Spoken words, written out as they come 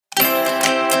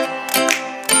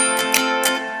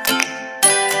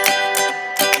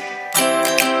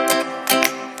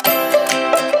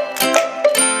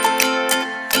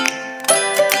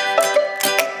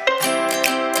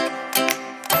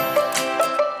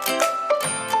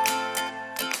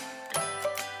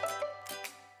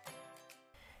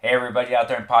everybody out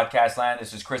there in podcast land,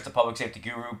 this is Chris the Public Safety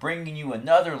Guru bringing you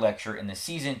another lecture in the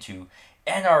Season 2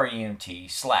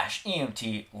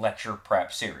 NREMT/EMT Lecture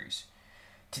Prep Series.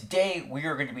 Today we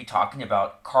are going to be talking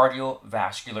about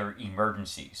cardiovascular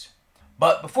emergencies.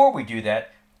 But before we do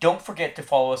that, don't forget to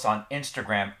follow us on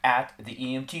Instagram at the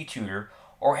EMT Tutor,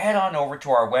 or head on over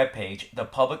to our webpage,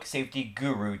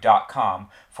 thepublicsafetyguru.com,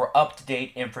 for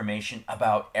up-to-date information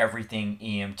about everything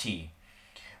EMT.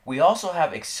 We also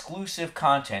have exclusive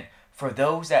content for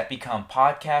those that become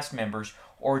podcast members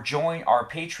or join our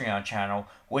Patreon channel,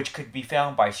 which could be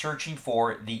found by searching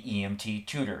for the EMT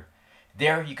Tutor.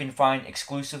 There you can find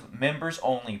exclusive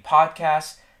members-only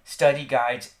podcasts, study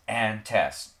guides, and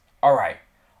tests. Alright,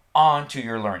 on to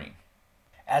your learning.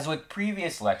 As with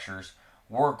previous lectures,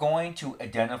 we're going to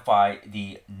identify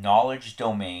the knowledge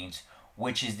domains,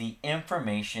 which is the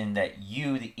information that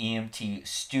you, the EMT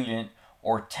student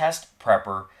or test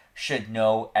prepper, should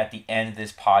know at the end of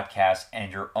this podcast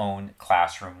and your own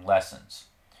classroom lessons.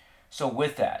 So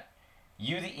with that,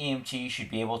 you, the EMT,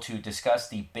 should be able to discuss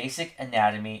the basic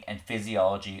anatomy and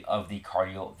physiology of the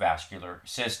cardiovascular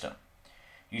system.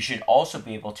 You should also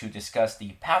be able to discuss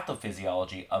the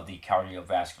pathophysiology of the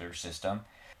cardiovascular system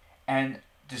and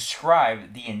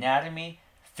describe the anatomy,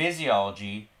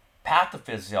 physiology,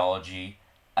 pathophysiology,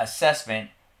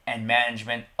 assessment, and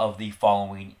management of the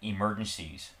following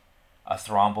emergencies: a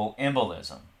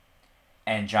thromboembolism,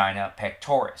 angina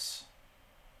pectoris,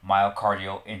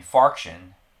 myocardial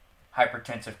infarction,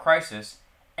 hypertensive crisis,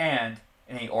 and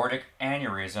an aortic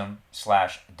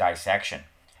aneurysm/dissection.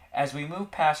 As we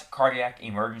move past cardiac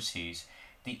emergencies,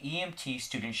 the EMT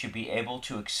student should be able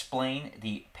to explain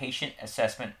the patient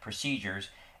assessment procedures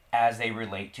as they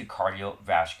relate to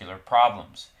cardiovascular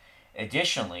problems.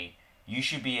 Additionally, you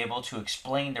should be able to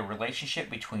explain the relationship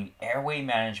between airway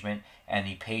management and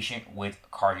the patient with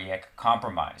cardiac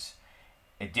compromise.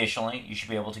 Additionally, you should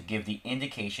be able to give the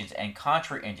indications and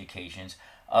contraindications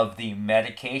of the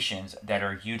medications that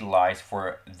are utilized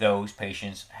for those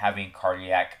patients having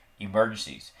cardiac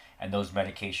emergencies. And those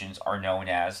medications are known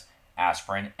as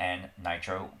aspirin and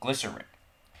nitroglycerin.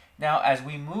 Now, as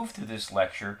we move through this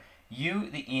lecture, you,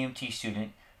 the EMT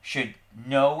student, should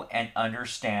know and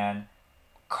understand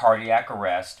cardiac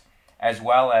arrest, as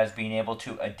well as being able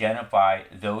to identify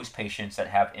those patients that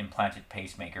have implanted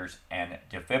pacemakers and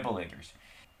defibrillators.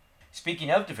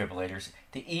 Speaking of defibrillators,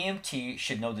 the EMT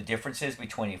should know the differences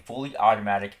between a fully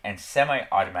automatic and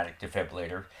semi-automatic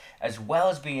defibrillator, as well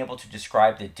as being able to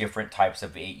describe the different types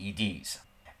of AEDs.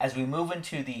 As we move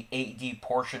into the AED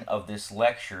portion of this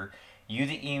lecture, you,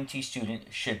 the EMT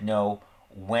student, should know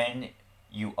when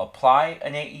you apply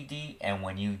an AED and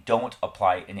when you don't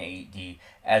apply an AED,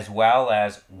 as well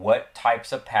as what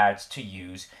types of pads to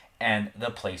use and the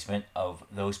placement of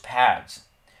those pads.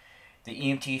 The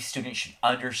EMT student should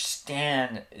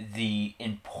understand the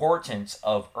importance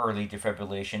of early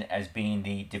defibrillation as being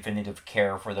the definitive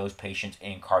care for those patients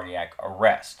in cardiac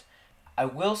arrest. I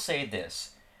will say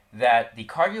this, that the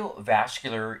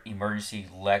cardiovascular emergency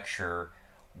lecture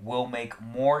will make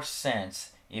more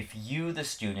sense if you, the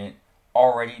student,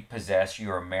 already possess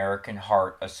your American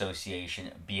Heart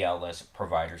Association BLS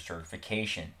provider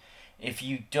certification. If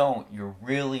you don't, you're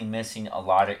really missing a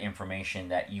lot of information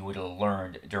that you would have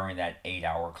learned during that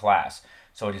 8-hour class.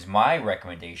 So it is my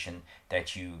recommendation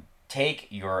that you take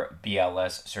your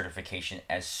BLS certification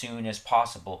as soon as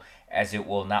possible, as it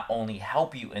will not only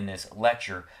help you in this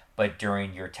lecture, but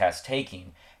during your test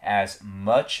taking, as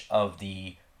much of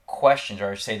the questions,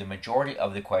 or say the majority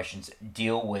of the questions,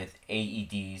 deal with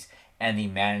AEDs and the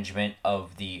management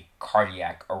of the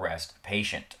cardiac arrest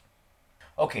patient.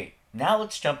 Okay, now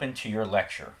let's jump into your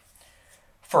lecture.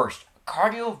 First,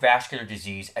 cardiovascular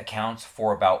disease accounts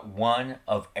for about 1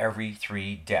 of every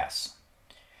 3 deaths.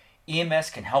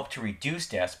 EMS can help to reduce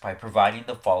deaths by providing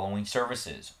the following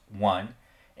services. 1.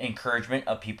 Encouragement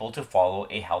of people to follow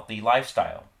a healthy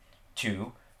lifestyle.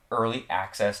 2. Early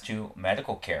access to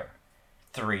medical care.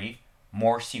 3.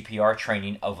 More CPR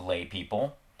training of lay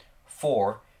people.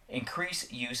 4.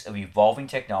 Increase use of evolving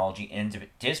technology in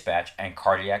dispatch and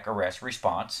cardiac arrest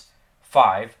response.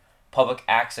 5. Public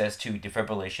access to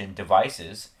defibrillation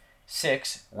devices.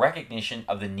 6. Recognition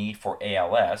of the need for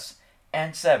ALS.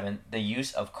 And 7. The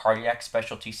use of cardiac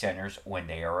specialty centers when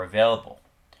they are available.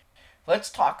 Let's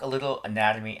talk a little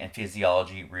anatomy and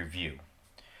physiology review.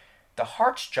 The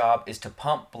heart's job is to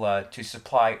pump blood to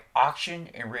supply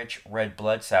oxygen-enriched red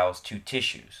blood cells to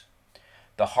tissues.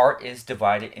 The heart is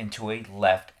divided into a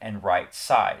left and right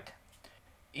side.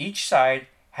 Each side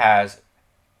has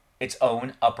its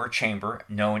own upper chamber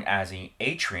known as the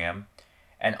atrium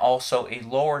and also a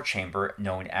lower chamber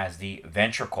known as the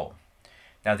ventricle.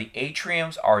 Now, the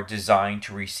atriums are designed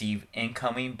to receive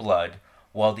incoming blood,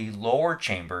 while the lower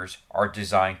chambers are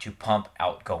designed to pump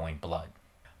outgoing blood.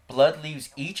 Blood leaves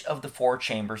each of the four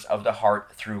chambers of the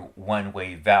heart through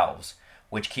one-way valves,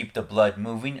 which keep the blood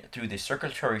moving through the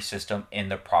circulatory system in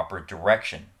the proper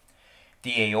direction.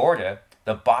 The aorta,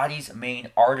 the body's main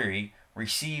artery,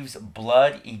 receives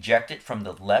blood ejected from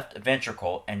the left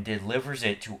ventricle and delivers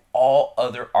it to all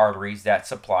other arteries that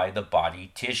supply the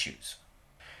body tissues.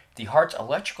 The heart's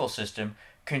electrical system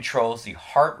controls the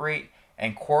heart rate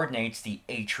and coordinates the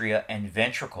atria and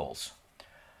ventricles.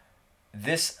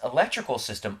 This electrical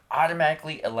system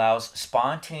automatically allows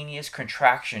spontaneous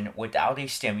contraction without a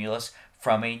stimulus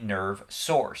from a nerve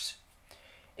source.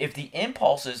 If the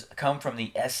impulses come from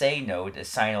the SA node, the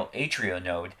sinoatrial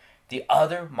node, the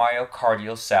other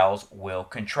myocardial cells will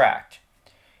contract.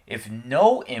 If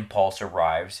no impulse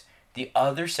arrives, the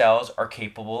other cells are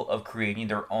capable of creating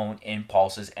their own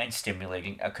impulses and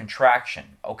stimulating a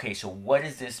contraction. Okay, so what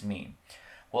does this mean?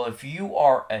 Well, if you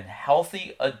are a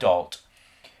healthy adult,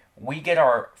 we get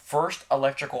our first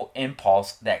electrical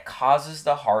impulse that causes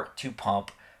the heart to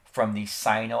pump from the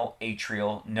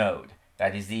sinoatrial node.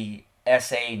 That is the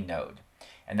SA node.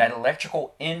 And that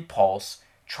electrical impulse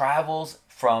travels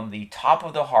from the top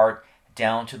of the heart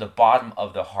down to the bottom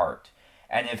of the heart.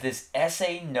 And if this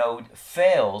SA node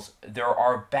fails, there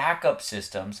are backup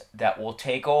systems that will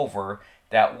take over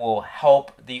that will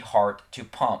help the heart to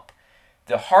pump.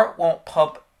 The heart won't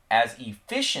pump as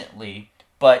efficiently,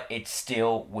 but it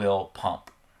still will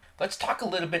pump. Let's talk a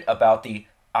little bit about the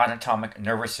autonomic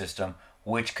nervous system,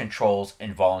 which controls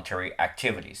involuntary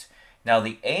activities. Now,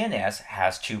 the ANS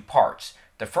has two parts.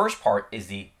 The first part is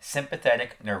the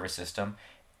sympathetic nervous system,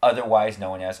 otherwise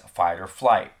known as fight or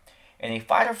flight. In a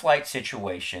fight or flight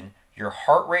situation, your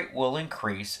heart rate will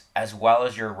increase as well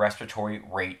as your respiratory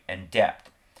rate and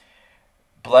depth.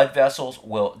 Blood vessels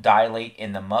will dilate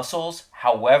in the muscles,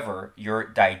 however, your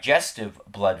digestive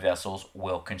blood vessels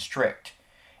will constrict.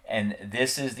 And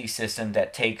this is the system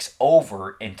that takes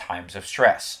over in times of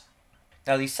stress.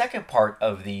 Now, the second part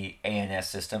of the ANS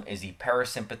system is the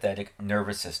parasympathetic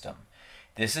nervous system.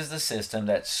 This is the system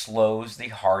that slows the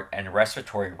heart and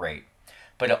respiratory rate,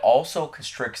 but it also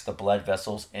constricts the blood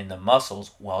vessels in the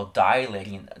muscles while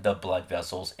dilating the blood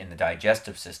vessels in the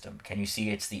digestive system. Can you see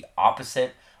it's the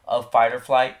opposite of fight or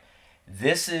flight?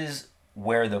 This is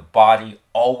where the body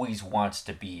always wants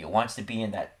to be. It wants to be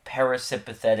in that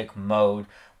parasympathetic mode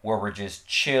where we're just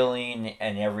chilling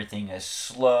and everything is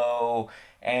slow.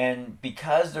 And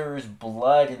because there's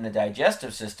blood in the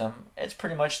digestive system, it's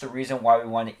pretty much the reason why we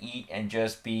want to eat and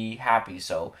just be happy.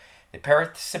 So the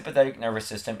parasympathetic nervous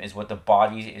system is what the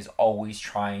body is always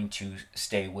trying to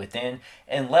stay within,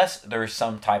 unless there's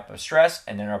some type of stress,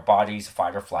 and then our body's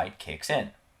fight or flight kicks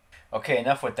in. Okay,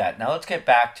 enough with that. Now let's get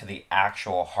back to the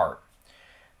actual heart.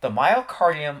 The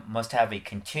myocardium must have a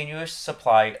continuous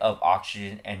supply of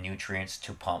oxygen and nutrients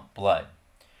to pump blood.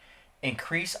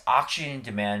 Increased oxygen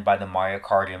demand by the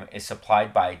myocardium is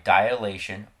supplied by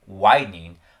dilation,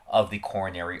 widening of the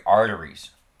coronary arteries.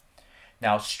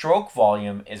 Now, stroke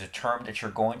volume is a term that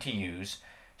you're going to use.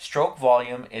 Stroke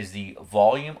volume is the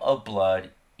volume of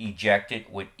blood ejected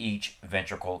with each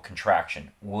ventricle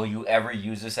contraction. Will you ever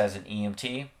use this as an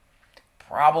EMT?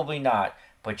 Probably not,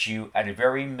 but you, at a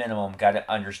very minimum, got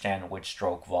to understand what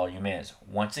stroke volume is.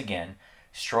 Once again,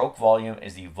 stroke volume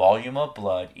is the volume of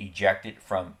blood ejected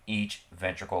from each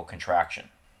ventricle contraction.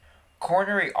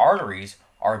 Coronary arteries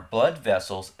are blood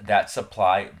vessels that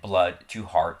supply blood to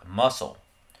heart muscle.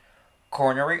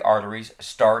 Coronary arteries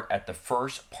start at the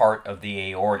first part of the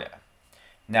aorta.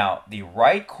 Now, the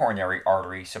right coronary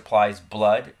artery supplies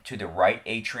blood to the right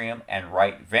atrium and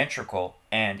right ventricle,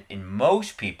 and in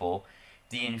most people,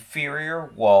 the inferior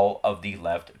wall of the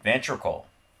left ventricle.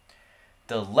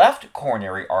 The left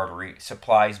coronary artery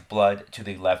supplies blood to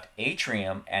the left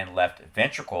atrium and left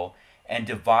ventricle and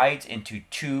divides into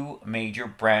two major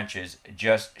branches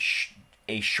just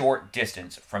a short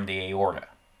distance from the aorta.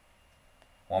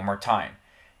 One more time.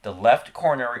 The left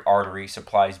coronary artery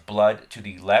supplies blood to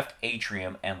the left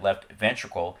atrium and left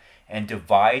ventricle and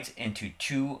divides into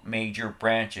two major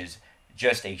branches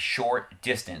just a short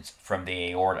distance from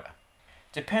the aorta.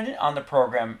 Depending on the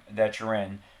program that you're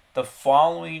in, the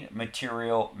following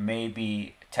material may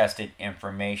be tested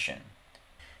information.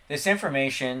 This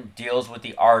information deals with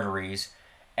the arteries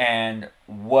and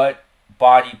what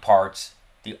body parts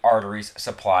the arteries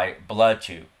supply blood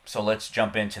to. So let's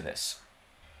jump into this.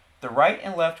 The right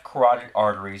and left carotid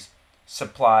arteries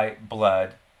supply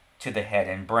blood to the head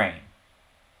and brain.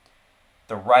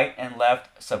 The right and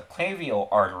left subclavian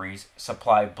arteries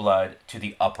supply blood to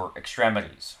the upper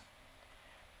extremities.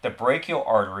 The brachial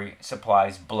artery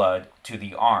supplies blood to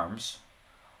the arms,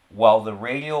 while the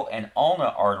radial and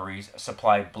ulnar arteries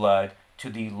supply blood to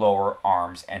the lower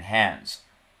arms and hands.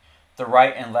 The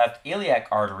right and left iliac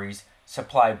arteries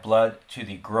supply blood to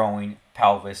the groin,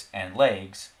 pelvis, and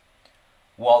legs,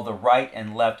 while the right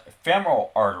and left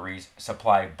femoral arteries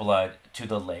supply blood to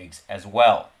the legs as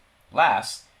well.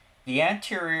 Last, the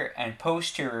anterior and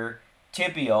posterior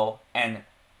tibial and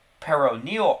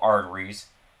peroneal arteries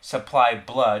supply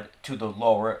blood to the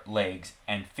lower legs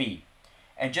and feet.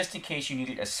 And just in case you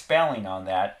needed a spelling on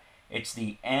that, it's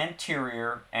the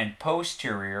anterior and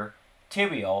posterior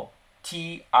tibial,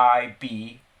 Tibial,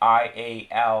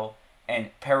 and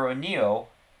peroneal,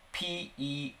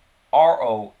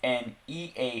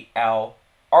 Peroneal,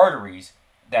 arteries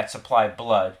that supply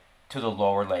blood to the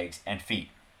lower legs and feet.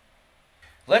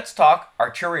 Let's talk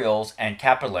arterioles and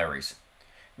capillaries.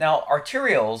 Now,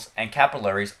 arterioles and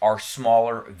capillaries are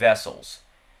smaller vessels.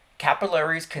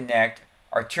 Capillaries connect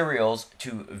arterioles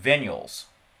to venules.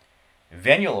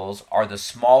 Venules are the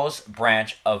smallest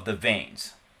branch of the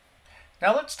veins.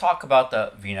 Now let's talk about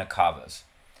the vena cavas.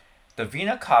 The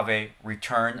vena cavae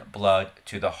return blood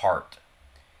to the heart.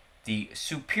 The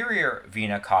superior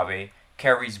vena cava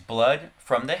carries blood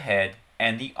from the head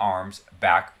and the arms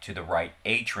back to the right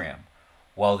atrium,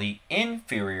 while the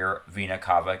inferior vena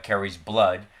cava carries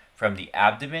blood from the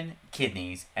abdomen,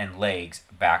 kidneys, and legs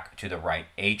back to the right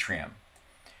atrium.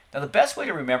 Now the best way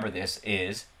to remember this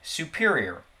is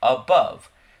superior, above.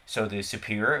 So the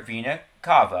superior vena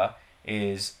cava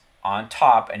is on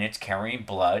top and it's carrying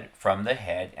blood from the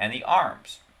head and the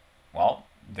arms. Well,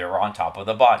 they're on top of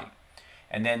the body.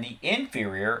 And then the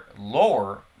inferior,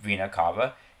 lower vena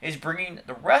cava is bringing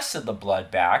the rest of the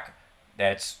blood back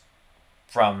that's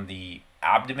from the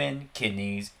abdomen,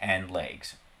 kidneys, and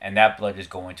legs. And that blood is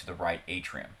going to the right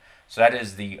atrium. So that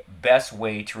is the best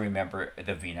way to remember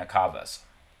the vena cavas.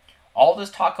 All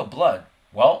this talk of blood,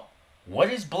 well,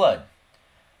 what is blood?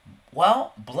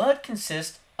 Well, blood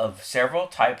consists of several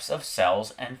types of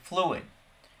cells and fluid.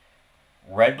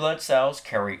 Red blood cells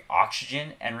carry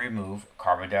oxygen and remove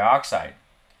carbon dioxide.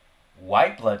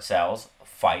 White blood cells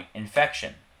fight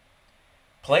infection.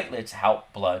 Platelets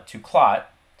help blood to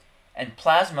clot, and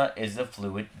plasma is the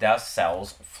fluid that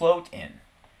cells float in.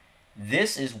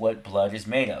 This is what blood is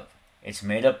made of. It's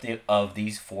made up of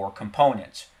these four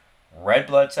components: red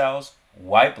blood cells,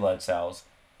 white blood cells,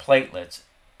 platelets,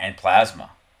 and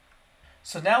plasma.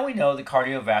 So now we know the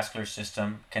cardiovascular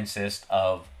system consists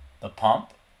of the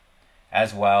pump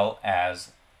as well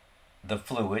as the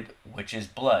fluid, which is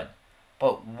blood.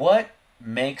 But what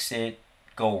makes it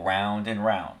go round and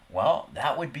round? Well,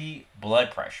 that would be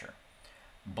blood pressure.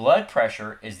 Blood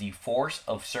pressure is the force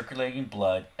of circulating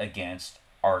blood against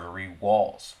artery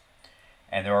walls.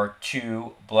 And there are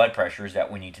two blood pressures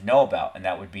that we need to know about, and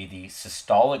that would be the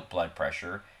systolic blood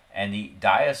pressure and the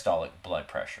diastolic blood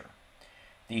pressure.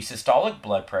 The systolic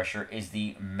blood pressure is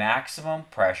the maximum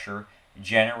pressure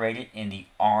generated in the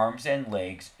arms and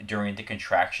legs during the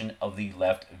contraction of the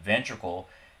left ventricle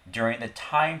during the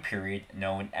time period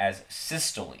known as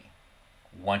systole.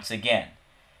 Once again,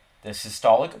 the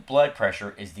systolic blood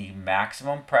pressure is the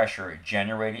maximum pressure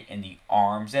generated in the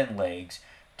arms and legs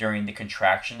during the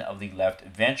contraction of the left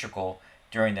ventricle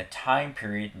during the time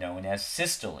period known as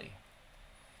systole.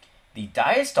 The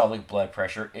diastolic blood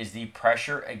pressure is the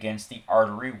pressure against the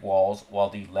artery walls while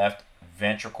the left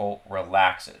ventricle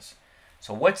relaxes.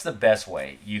 So what's the best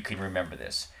way you can remember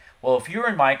this? Well, if you're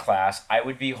in my class, I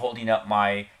would be holding up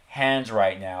my hands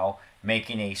right now,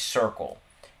 making a circle.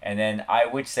 And then I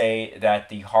would say that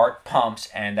the heart pumps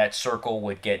and that circle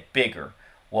would get bigger.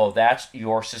 Well, that's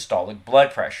your systolic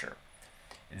blood pressure.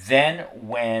 Then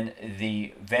when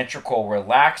the ventricle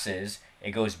relaxes,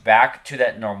 it goes back to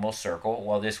that normal circle.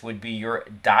 Well, this would be your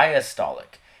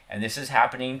diastolic. And this is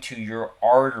happening to your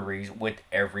arteries with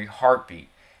every heartbeat.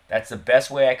 That's the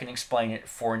best way I can explain it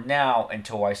for now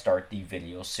until I start the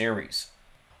video series.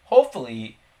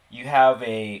 Hopefully, you have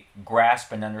a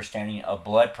grasp and understanding of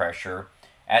blood pressure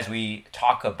as we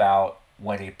talk about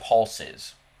what a pulse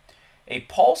is. A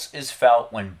pulse is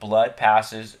felt when blood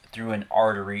passes through an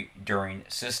artery during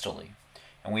systole.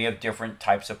 And we have different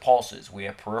types of pulses. We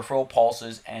have peripheral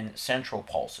pulses and central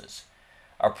pulses.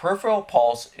 A peripheral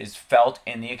pulse is felt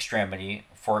in the extremity,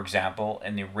 for example,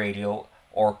 in the radial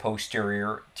or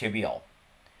posterior tibial.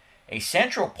 A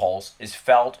central pulse is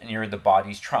felt near the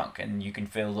body's trunk, and you can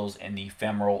feel those in the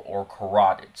femoral or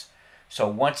carotids. So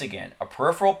once again, a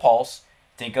peripheral pulse,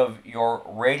 think of your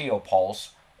radial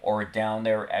pulse, or down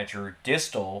there at your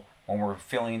distal when we're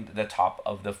feeling the top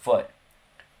of the foot.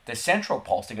 The central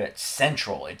pulse, think of it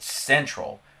central, it's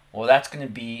central. Well, that's going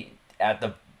to be at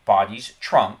the body's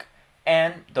trunk,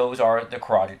 and those are the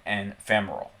carotid and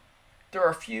femoral. There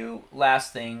are a few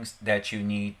last things that you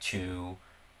need to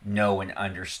know and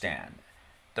understand.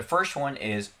 The first one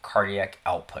is cardiac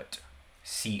output,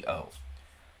 CO.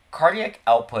 Cardiac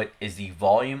output is the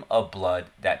volume of blood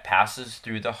that passes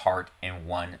through the heart in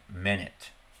 1 minute.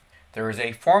 There is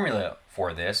a formula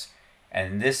for this,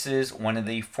 and this is one of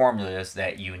the formulas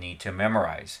that you need to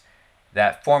memorize.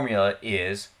 That formula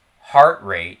is heart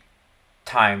rate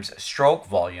times stroke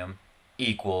volume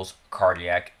equals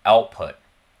cardiac output.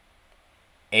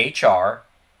 HR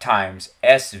times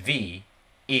SV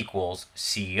equals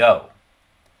CO.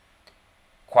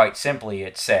 Quite simply,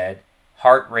 it said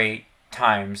heart rate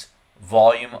times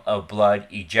volume of blood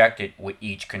ejected with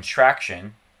each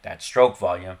contraction, that's stroke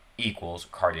volume, equals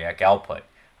cardiac output.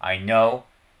 I know,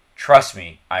 trust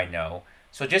me, I know.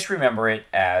 So just remember it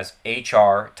as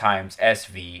HR times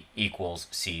SV equals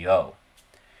CO.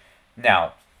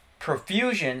 Now,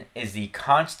 perfusion is the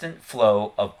constant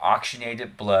flow of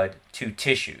oxygenated blood to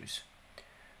tissues.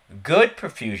 Good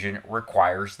perfusion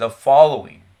requires the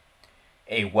following: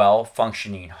 a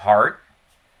well-functioning heart,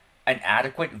 an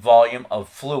adequate volume of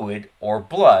fluid or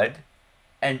blood,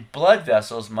 and blood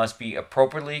vessels must be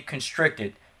appropriately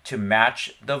constricted to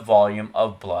match the volume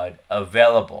of blood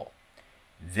available.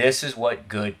 This is what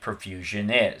good perfusion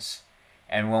is.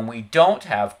 And when we don't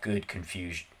have good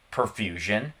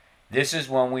perfusion, this is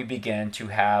when we begin to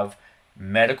have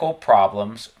medical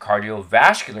problems,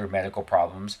 cardiovascular medical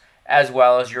problems, as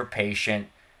well as your patient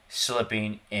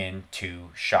slipping into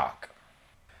shock.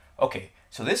 Okay,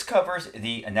 so this covers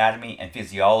the anatomy and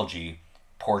physiology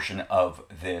portion of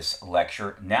this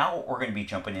lecture. Now we're going to be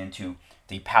jumping into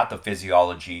the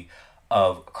pathophysiology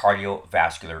of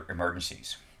cardiovascular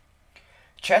emergencies.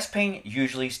 Chest pain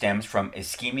usually stems from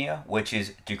ischemia, which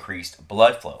is decreased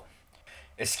blood flow.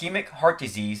 Ischemic heart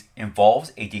disease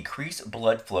involves a decreased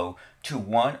blood flow to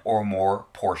one or more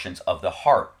portions of the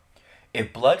heart.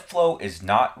 If blood flow is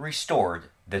not restored,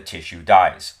 the tissue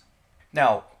dies.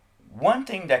 Now, one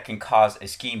thing that can cause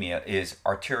ischemia is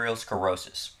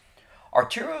arteriosclerosis.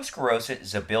 Arteriosclerosis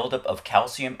is a buildup of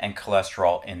calcium and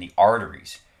cholesterol in the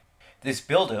arteries. This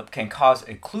buildup can cause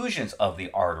occlusions of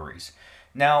the arteries.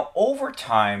 Now, over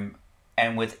time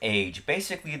and with age,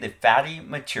 basically the fatty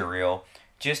material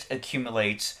just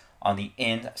accumulates on the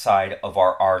inside of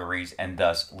our arteries and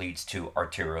thus leads to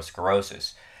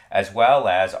arteriosclerosis, as well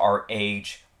as our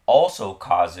age also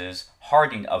causes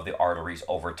hardening of the arteries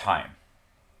over time.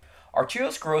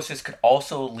 Arteriosclerosis could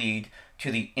also lead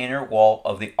to the inner wall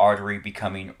of the artery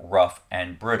becoming rough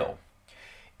and brittle.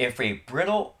 If a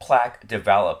brittle plaque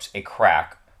develops a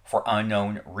crack for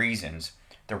unknown reasons,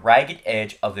 the ragged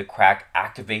edge of the crack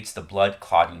activates the blood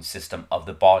clotting system of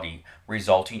the body,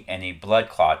 resulting in a blood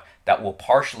clot that will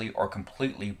partially or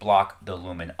completely block the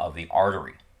lumen of the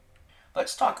artery.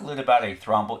 Let's talk a little about a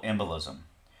thromboembolism.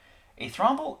 A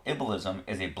thromboembolism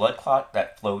is a blood clot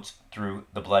that floats through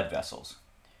the blood vessels.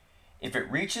 If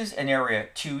it reaches an area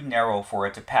too narrow for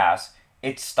it to pass,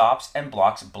 it stops and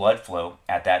blocks blood flow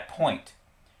at that point.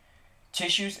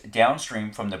 Tissues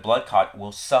downstream from the blood clot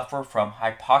will suffer from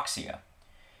hypoxia.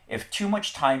 If too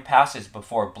much time passes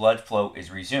before blood flow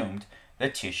is resumed, the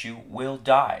tissue will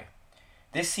die.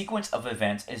 This sequence of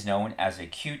events is known as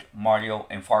acute myocardial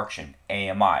infarction,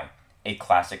 AMI, a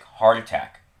classic heart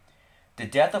attack. The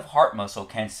death of heart muscle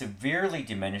can severely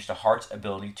diminish the heart's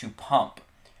ability to pump,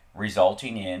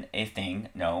 resulting in a thing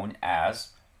known as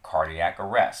cardiac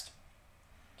arrest.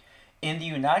 In the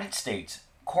United States,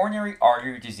 coronary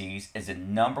artery disease is the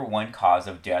number one cause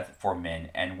of death for men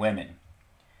and women.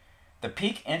 The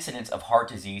peak incidence of heart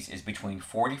disease is between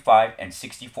 45 and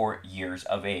 64 years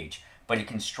of age, but it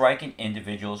can strike in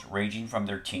individuals ranging from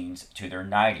their teens to their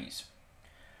 90s.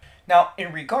 Now,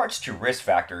 in regards to risk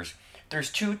factors,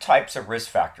 there's two types of risk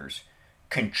factors: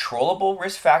 controllable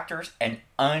risk factors and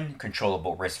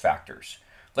uncontrollable risk factors.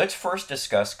 Let's first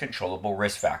discuss controllable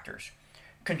risk factors.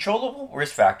 Controllable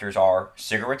risk factors are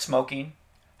cigarette smoking,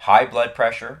 high blood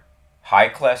pressure, high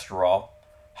cholesterol,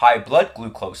 high blood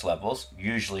glucose levels,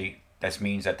 usually this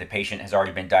means that the patient has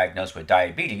already been diagnosed with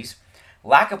diabetes,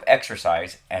 lack of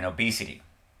exercise, and obesity.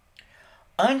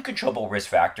 Uncontrollable risk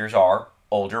factors are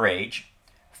older age,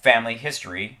 family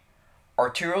history,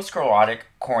 arteriosclerotic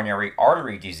coronary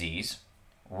artery disease,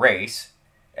 race,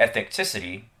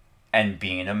 ethnicity, and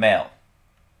being a male.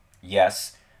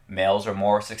 Yes, males are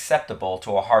more susceptible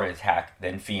to a heart attack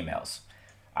than females.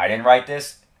 I didn't write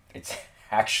this, it's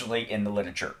actually in the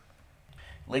literature.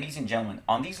 Ladies and gentlemen,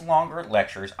 on these longer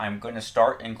lectures, I'm going to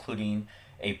start including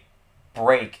a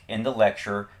break in the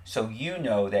lecture so you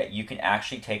know that you can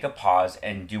actually take a pause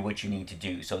and do what you need to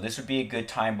do. So this would be a good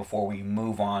time before we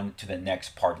move on to the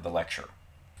next part of the lecture.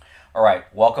 All right,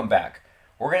 welcome back.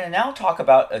 We're going to now talk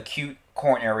about acute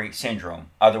coronary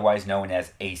syndrome, otherwise known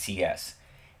as ACS.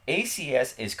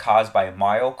 ACS is caused by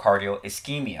myocardial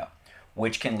ischemia,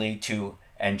 which can lead to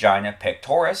angina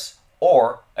pectoris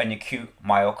or an acute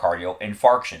myocardial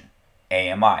infarction,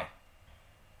 AMI.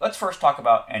 Let's first talk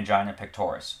about angina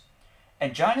pectoris.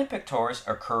 Angina pectoris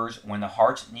occurs when the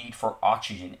heart's need for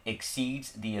oxygen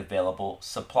exceeds the available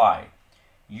supply,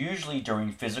 usually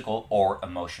during physical or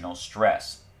emotional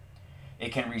stress.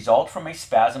 It can result from a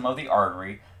spasm of the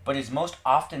artery, but is most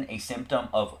often a symptom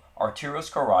of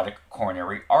arteriosclerotic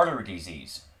coronary artery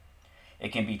disease.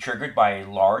 It can be triggered by a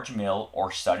large meal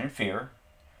or sudden fear.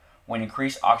 When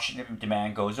increased oxygen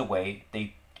demand goes away,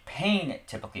 the pain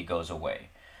typically goes away.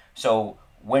 So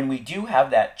when we do have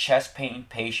that chest pain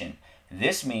patient,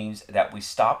 this means that we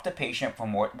stop the patient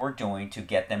from what we're doing to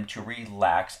get them to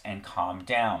relax and calm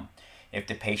down. If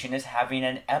the patient is having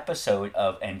an episode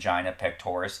of angina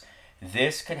pectoris,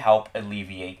 this could help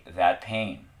alleviate that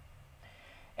pain.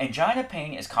 Angina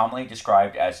pain is commonly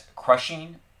described as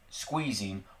crushing,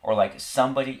 squeezing, or like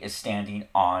somebody is standing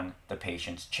on the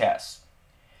patient's chest.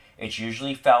 It's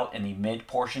usually felt in the mid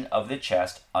portion of the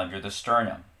chest under the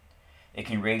sternum. It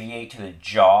can radiate to the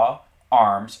jaw,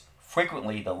 arms,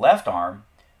 frequently the left arm,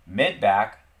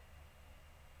 mid-back,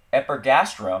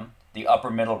 epigastrium, the upper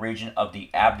middle region of the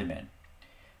abdomen.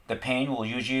 The pain will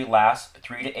usually last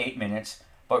 3 to 8 minutes,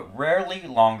 but rarely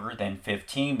longer than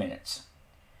 15 minutes.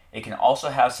 It can also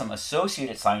have some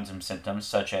associated signs and symptoms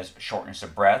such as shortness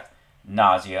of breath,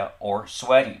 nausea, or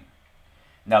sweating.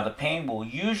 Now, the pain will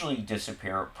usually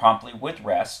disappear promptly with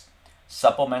rest,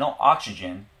 supplemental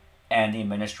oxygen, and the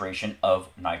administration of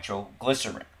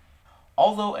nitroglycerin.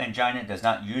 Although angina does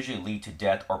not usually lead to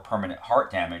death or permanent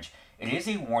heart damage, it is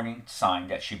a warning sign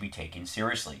that should be taken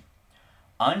seriously.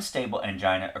 Unstable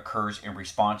angina occurs in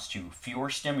response to fewer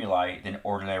stimuli than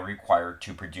ordinarily required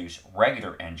to produce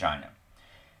regular angina.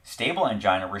 Stable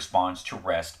angina responds to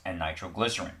rest and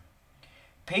nitroglycerin.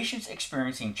 Patients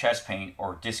experiencing chest pain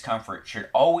or discomfort should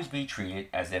always be treated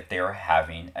as if they are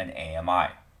having an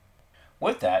AMI.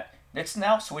 With that, let's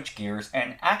now switch gears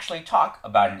and actually talk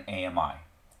about an AMI.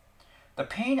 The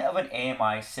pain of an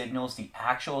AMI signals the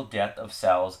actual death of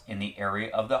cells in the area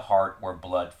of the heart where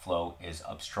blood flow is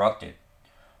obstructed.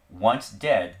 Once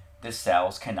dead, the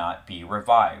cells cannot be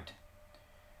revived.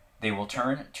 They will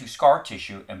turn to scar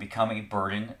tissue and become a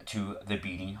burden to the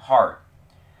beating heart.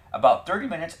 About 30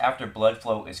 minutes after blood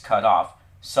flow is cut off,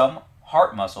 some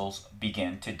heart muscles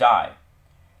begin to die.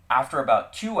 After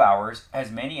about 2 hours, as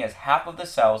many as half of the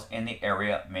cells in the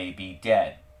area may be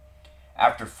dead.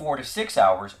 After 4 to 6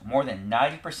 hours, more than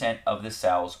 90% of the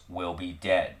cells will be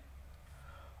dead.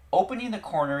 Opening the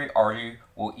coronary artery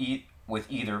with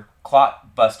either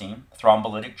clot busting,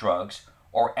 thrombolytic drugs,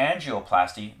 or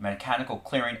angioplasty, mechanical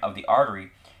clearing of the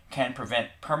artery, can prevent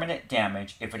permanent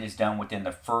damage if it is done within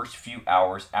the first few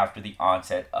hours after the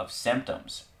onset of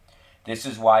symptoms. This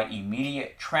is why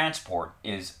immediate transport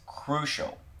is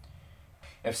crucial.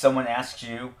 If someone asks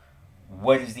you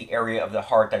what is the area of the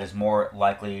heart that is more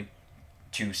likely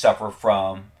to suffer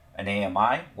from an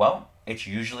AMI, well, it's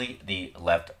usually the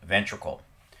left ventricle.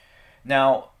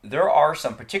 Now, there are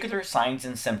some particular signs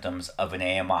and symptoms of an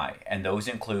AMI, and those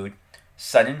include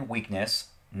sudden weakness,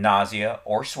 nausea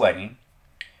or sweating,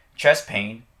 chest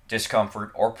pain,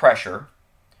 discomfort or pressure.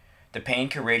 The pain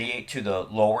can radiate to the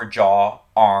lower jaw,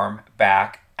 arm,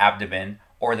 back, abdomen,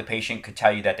 or the patient could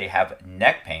tell you that they have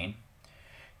neck pain.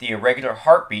 The irregular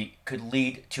heartbeat could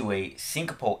lead to a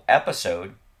syncopal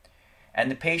episode,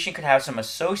 and the patient could have some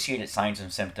associated signs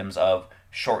and symptoms of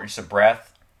shortness of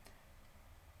breath,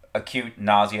 acute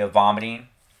nausea, vomiting,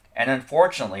 and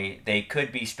unfortunately, they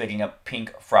could be spitting up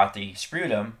pink frothy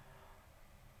sputum,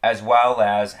 as well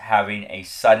as having a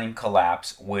sudden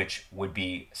collapse, which would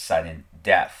be sudden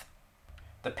death.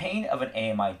 The pain of an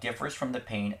AMI differs from the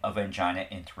pain of angina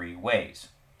in 3 ways.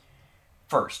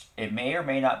 First, it may or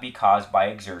may not be caused by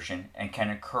exertion and can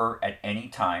occur at any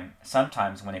time,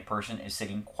 sometimes when a person is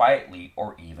sitting quietly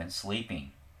or even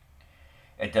sleeping.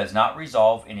 It does not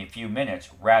resolve in a few minutes,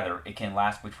 rather, it can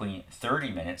last between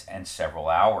 30 minutes and several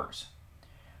hours.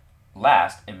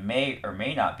 Last, it may or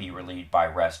may not be relieved by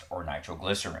rest or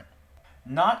nitroglycerin.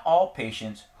 Not all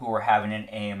patients who are having an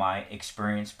AMI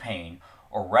experience pain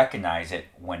or recognize it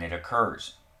when it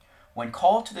occurs. When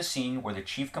called to the scene where the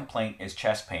chief complaint is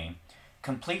chest pain,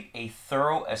 complete a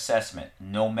thorough assessment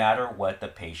no matter what the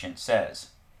patient says.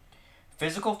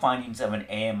 Physical findings of an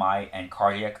AMI and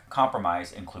cardiac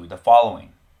compromise include the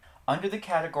following: Under the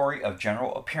category of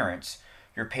general appearance,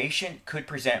 your patient could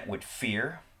present with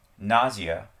fear,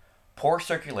 nausea, poor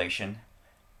circulation,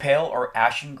 pale or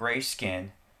ashen gray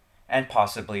skin, and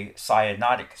possibly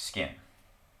cyanotic skin.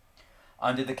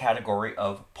 Under the category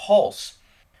of pulse,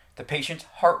 the patient's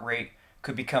heart rate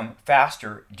could become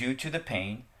faster due to the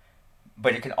pain,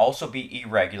 but it can also be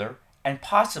irregular and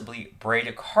possibly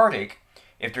bradycardic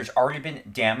if there's already been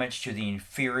damage to the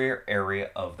inferior area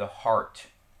of the heart.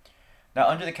 Now,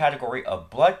 under the category of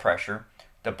blood pressure,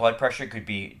 the blood pressure could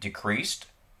be decreased,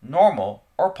 normal,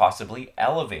 or possibly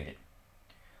elevated.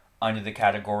 Under the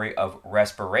category of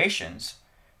respirations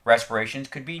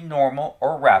could be normal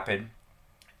or rapid,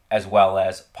 as well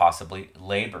as possibly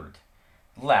labored.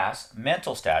 Last,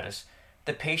 mental status,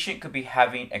 the patient could be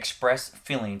having expressed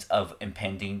feelings of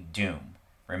impending doom.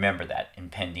 Remember that,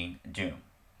 impending doom.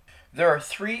 There are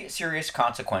 3 serious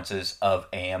consequences of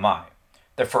AMI.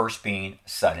 The first being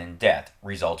sudden death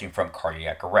resulting from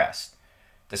cardiac arrest.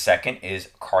 The second is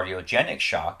cardiogenic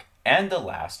shock, and the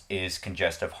last is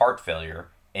congestive heart failure,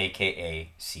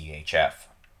 aka CHF.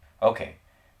 Okay,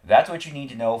 that's what you need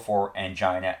to know for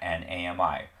angina and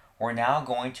AMI. We're now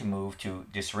going to move to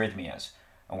dysrhythmias,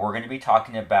 and we're going to be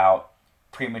talking about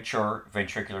premature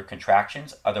ventricular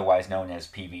contractions, otherwise known as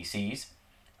PVCs,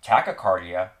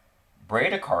 tachycardia,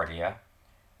 bradycardia,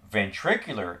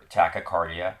 ventricular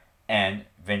tachycardia, and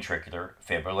ventricular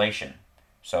fibrillation.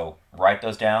 So write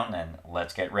those down and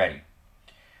let's get ready.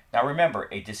 Now remember,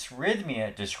 a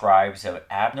dysrhythmia describes an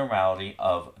abnormality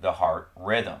of the heart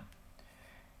rhythm.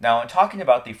 Now in talking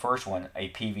about the first one,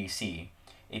 a PVC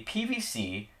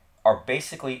are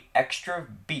basically extra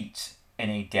beats in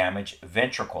a damaged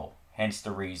ventricle, hence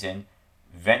the reason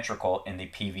ventricle in the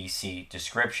PVC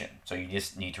description. So you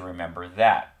just need to remember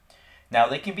that. Now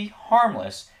they can be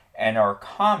harmless and are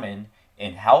common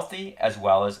in healthy as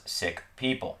well as sick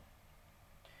people.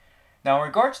 Now in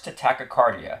regards to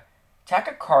tachycardia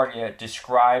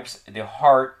describes the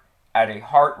heart at a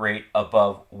heart rate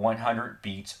above 100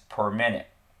 beats per minute,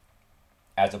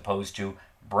 as opposed to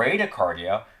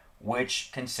bradycardia, which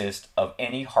consists of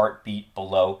any heartbeat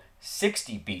below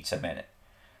 60 beats a minute.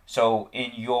 So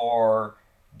in your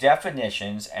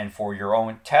definitions and for your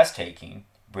own test taking,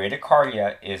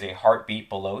 bradycardia is a heartbeat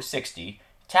below 60,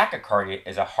 tachycardia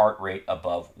is a heart rate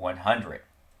above 100.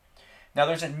 Now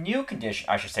there's a new condition,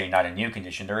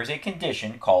 there is a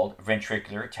condition called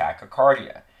ventricular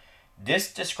tachycardia.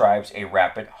 This describes a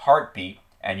rapid heartbeat,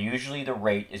 and usually the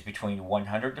rate is between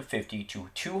 150 to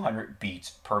 200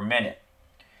 beats per minute.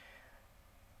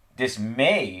 This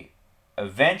may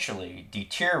eventually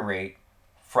deteriorate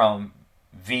from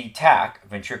VTach,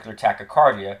 ventricular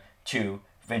tachycardia, to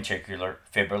ventricular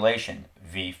fibrillation,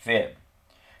 VFib.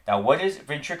 Now, what is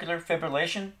ventricular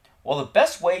fibrillation? Well, the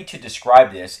best way to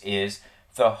describe this is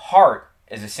the heart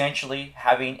is essentially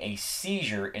having a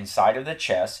seizure inside of the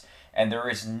chest, and there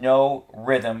is no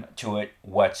rhythm to it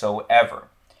whatsoever.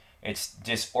 It's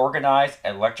disorganized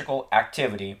electrical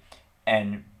activity,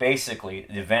 and basically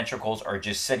the ventricles are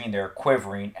just sitting there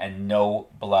quivering and no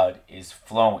blood is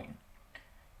flowing.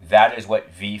 That is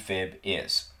what VFib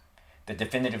is. The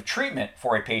definitive treatment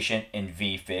for a patient in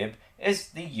VFib is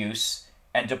the use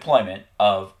and deployment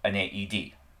of an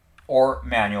AED, or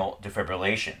manual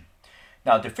defibrillation.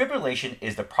 Now, defibrillation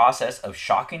is the process of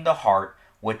shocking the heart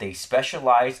with a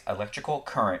specialized electrical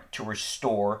current to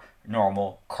restore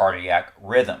normal cardiac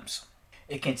rhythms.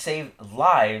 It can save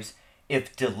lives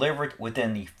if delivered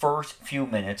within the first few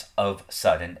minutes of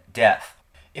sudden death.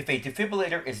 If a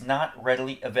defibrillator is not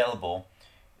readily available,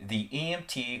 the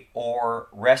EMT or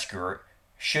rescuer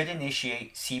should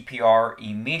initiate CPR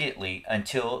immediately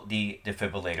until the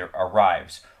defibrillator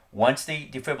arrives. Once the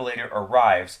defibrillator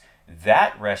arrives,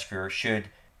 that rescuer should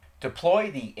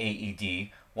deploy the AED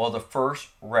while the first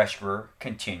rescuer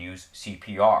continues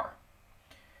CPR.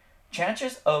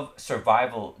 Chances of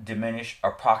survival diminish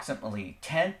approximately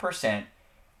 10%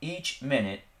 each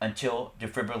minute until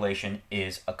defibrillation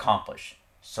is accomplished.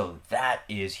 So that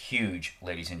is huge,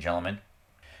 ladies and gentlemen.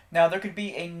 Now, there could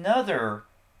be another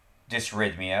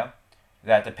dysrhythmia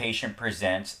that the patient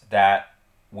presents that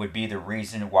would be the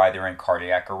reason why they're in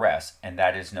cardiac arrest, and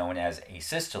that is known as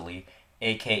asystole,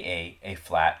 aka a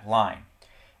flat line.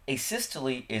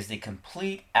 Asystole is the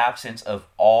complete absence of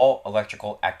all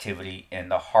electrical activity in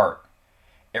the heart.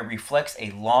 It reflects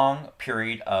a long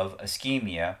period of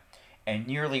ischemia, and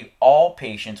nearly all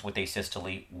patients with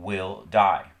asystole will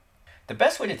die. The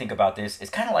best way to think about this is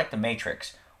kind of like the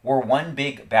Matrix. We're one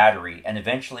big battery, and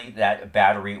eventually that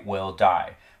battery will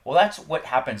die. Well, that's what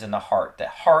happens in the heart. The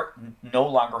heart no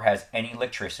longer has any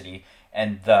electricity,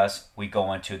 and thus we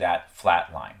go into that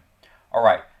flat line. All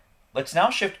right, Let's now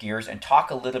shift gears and talk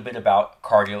a little bit about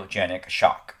cardiogenic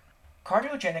shock.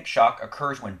 Cardiogenic shock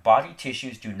occurs when body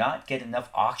tissues do not get enough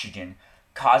oxygen,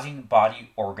 causing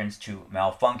body organs to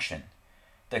malfunction.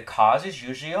 The cause is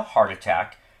usually a heart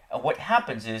attack, and what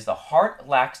happens is the heart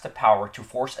lacks the power to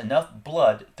force enough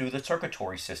blood through the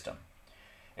circulatory system.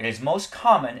 It is most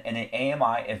common in an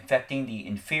AMI affecting the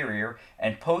inferior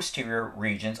and posterior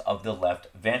regions of the left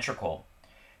ventricle.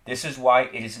 This is why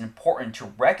it is important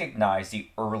to recognize the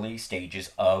early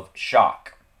stages of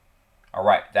shock. All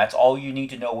right, that's all you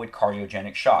need to know with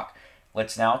cardiogenic shock.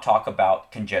 Let's now talk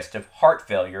about congestive heart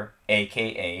failure,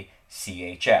 aka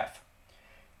CHF.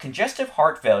 Congestive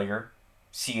heart failure,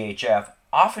 CHF,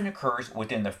 often occurs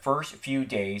within the first few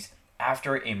days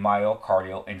after a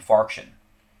myocardial infarction.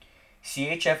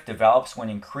 CHF develops when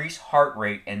increased heart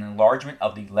rate and enlargement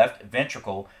of the left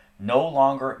ventricle no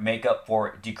longer make up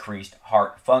for decreased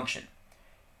heart function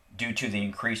due to the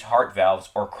increased heart valves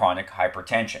or chronic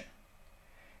hypertension.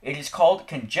 It is called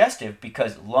congestive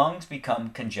because lungs become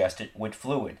congested with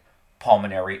fluid,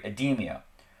 pulmonary edema,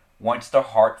 once the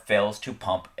heart fails to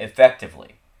pump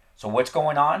effectively. So what's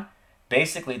going on?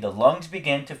 Basically, the lungs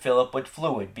begin to fill up with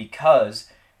fluid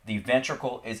because the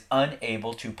ventricle is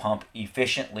unable to pump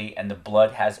efficiently and the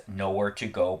blood has nowhere to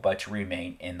go but to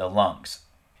remain in the lungs.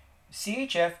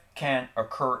 CHF can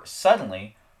occur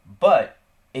suddenly, but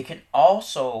it can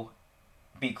also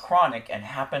be chronic and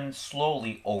happen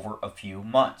slowly over a few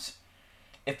months.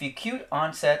 If the acute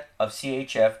onset of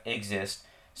CHF exists,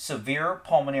 severe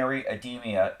pulmonary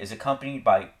edema is accompanied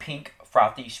by pink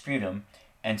frothy sputum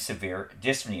and severe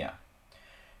dyspnea.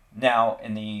 Now,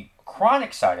 in the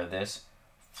chronic side of this,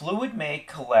 fluid may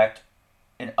collect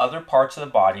in other parts of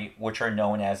the body which are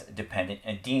known as dependent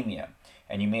edema,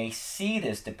 and you may see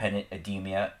this dependent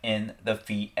edema in the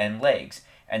feet and legs.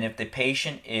 And if the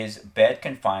patient is bed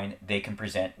confined, they can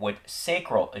present with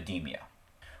sacral edema.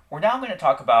 We're now going to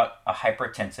talk about a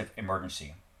hypertensive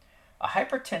emergency. A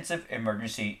hypertensive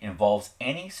emergency involves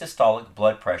any systolic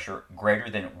blood pressure greater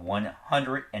than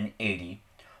 180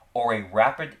 or a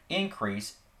rapid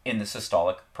increase in the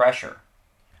systolic pressure.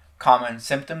 Common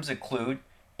symptoms include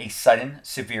a sudden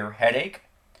severe headache,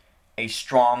 a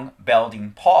strong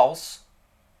pounding pulse,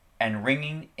 and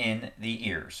ringing in the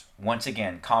ears. Once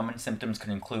again, common symptoms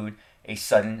can include a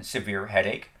sudden severe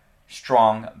headache,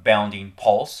 strong pounding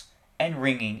pulse, and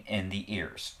ringing in the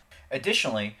ears.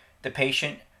 Additionally, the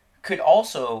patient could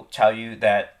also tell you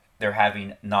that they're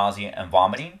having nausea and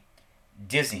vomiting,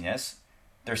 dizziness.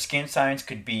 Their skin signs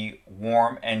could be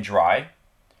warm and dry.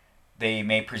 They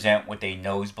may present with a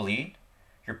nosebleed.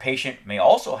 Your patient may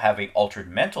also have an altered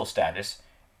mental status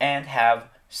and have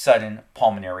sudden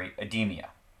pulmonary edema.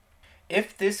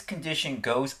 If this condition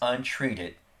goes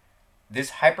untreated,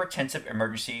 this hypertensive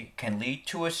emergency can lead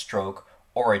to a stroke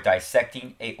or a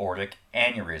dissecting aortic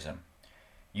aneurysm.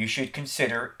 You should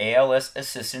consider ALS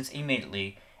assistance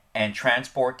immediately and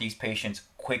transport these patients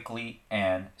quickly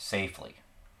and safely.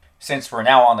 Since we're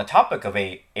now on the topic of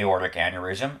aortic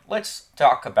aneurysm, let's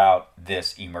talk about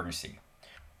this emergency.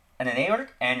 An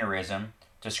aortic aneurysm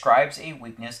describes a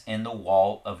weakness in the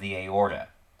wall of the aorta.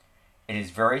 It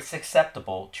is very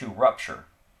susceptible to rupture.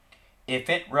 If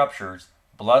it ruptures,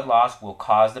 blood loss will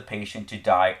cause the patient to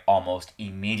die almost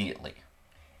immediately.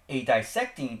 A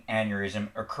dissecting aneurysm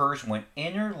occurs when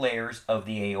inner layers of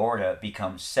the aorta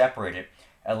become separated,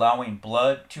 allowing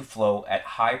blood to flow at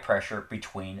high pressure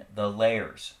between the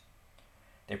layers.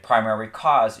 The primary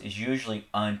cause is usually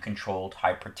uncontrolled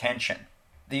hypertension.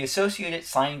 The associated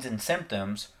signs and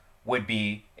symptoms would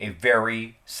be a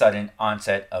very sudden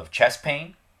onset of chest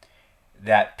pain.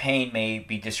 That pain may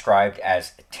be described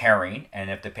as tearing,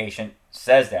 and if the patient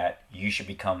says that, you should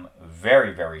become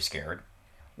very, very scared.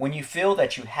 When you feel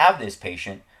that you have this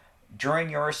patient, during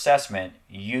your assessment,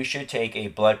 you should take a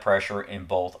blood pressure in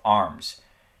both arms.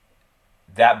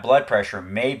 That blood pressure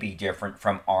may be different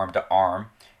from arm to arm,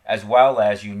 as well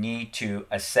as you need to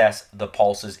assess the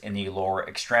pulses in the lower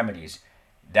extremities.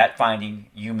 That finding,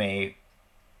 you may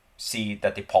see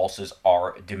that the pulses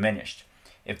are diminished.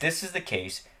 If this is the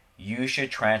case, you should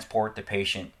transport the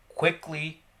patient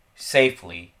quickly,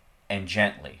 safely, and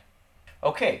gently.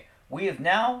 Okay, we have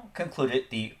now concluded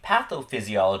the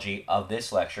pathophysiology of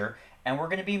this lecture, and we're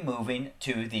going to be moving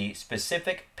to the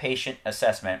specific patient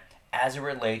assessment as it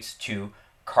relates to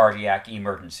cardiac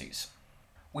emergencies.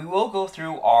 We will go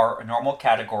through our normal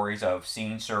categories of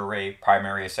scene survey,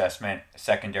 primary assessment,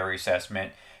 secondary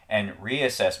assessment, and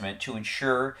reassessment to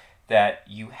ensure that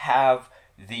you have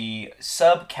the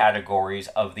subcategories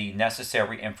of the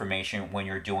necessary information when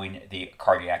you're doing the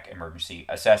cardiac emergency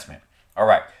assessment. All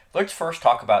right, let's first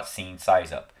talk about scene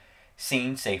size up.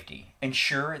 Scene safety.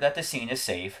 Ensure that the scene is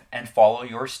safe and follow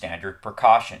your standard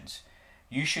precautions.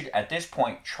 You should at this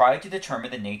point try to determine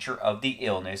the nature of the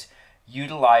illness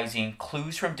utilizing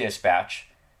clues from dispatch,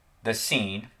 the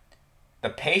scene, the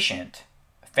patient,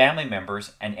 family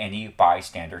members, and any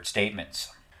bystander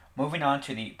statements. Moving on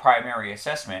to the primary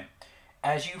assessment,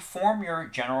 as you form your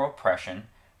general impression,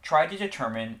 try to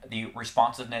determine the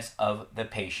responsiveness of the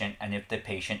patient and if the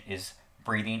patient is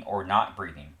breathing or not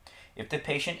breathing. If the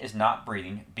patient is not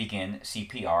breathing, begin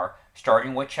CPR,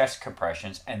 starting with chest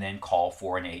compressions, and then call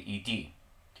for an AED.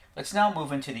 Let's now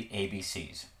move into the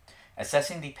ABCs,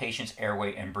 assessing the patient's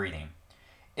airway and breathing.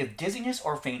 If dizziness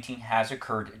or fainting has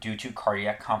occurred due to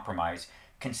cardiac compromise,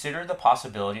 consider the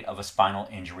possibility of a spinal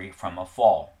injury from a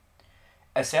fall.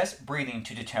 Assess breathing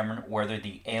to determine whether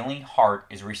the ailing heart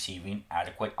is receiving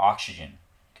adequate oxygen.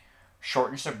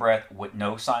 Shortness of breath with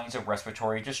no signs of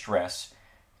respiratory distress.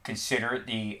 Consider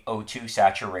the O2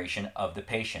 saturation of the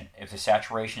patient. If the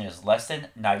saturation is less than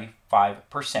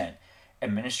 95%,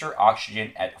 administer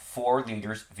oxygen at 4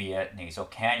 liters via nasal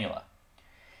cannula.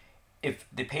 If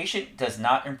the patient does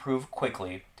not improve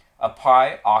quickly,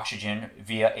 apply oxygen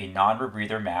via a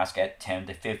non-rebreather mask at 10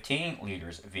 to 15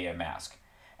 liters via mask.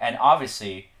 And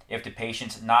obviously, if the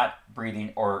patient's not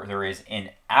breathing or there is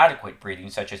inadequate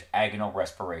breathing, such as agonal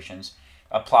respirations,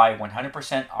 apply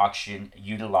 100% oxygen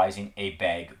utilizing a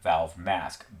bag valve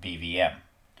mask, BVM.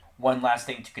 One last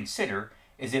thing to consider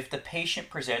is if the patient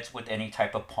presents with any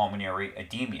type of pulmonary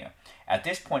edema. At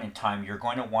this point in time, you're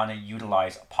going to want to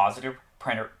utilize positive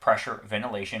pressure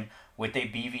ventilation with a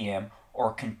BVM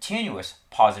or continuous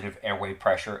positive airway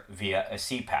pressure via a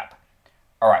CPAP.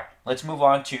 All right, let's move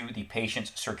on to the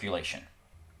patient's circulation.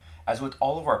 As with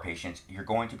all of our patients, you're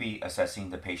going to be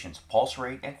assessing the patient's pulse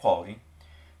rate and quality,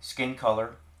 skin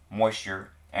color, moisture,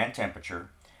 and temperature,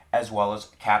 as well as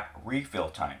cap refill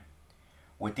time.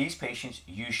 With these patients,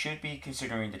 you should be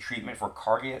considering the treatment for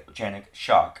cardiogenic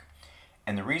shock,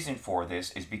 and the reason for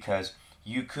this is because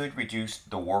you could reduce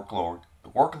the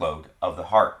workload of the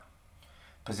heart.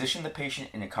 Position the patient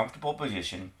in a comfortable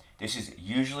position. This is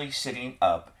usually sitting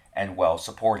up and well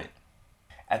supported.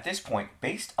 At this point,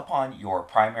 based upon your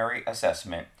primary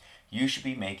assessment, you should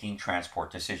be making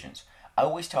transport decisions. I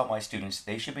always tell my students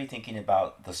they should be thinking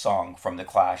about the song from The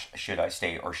Clash, Should I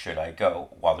Stay or Should I Go,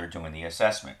 while they're doing the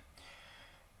assessment.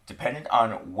 Depending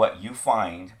on what you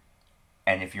find,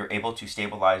 and if you're able to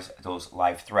stabilize those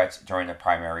life threats during the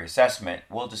primary assessment,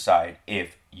 will decide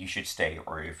if you should stay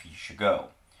or if you should go.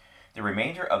 The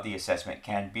remainder of the assessment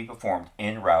can be performed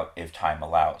en route if time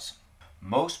allows.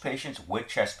 Most patients with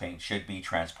chest pain should be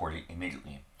transported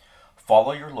immediately.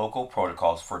 Follow your local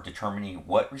protocols for determining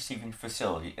what receiving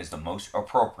facility is the most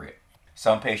appropriate.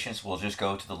 Some patients will just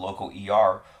go to the local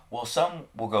ER, while some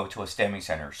will go to a STEMI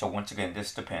center. So once again,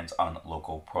 this depends on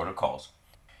local protocols.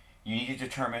 You need to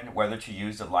determine whether to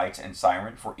use the lights and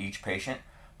siren for each patient,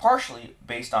 partially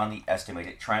based on the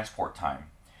estimated transport time.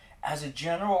 As a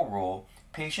general rule,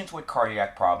 patients with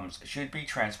cardiac problems should be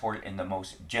transported in the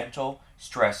most gentle,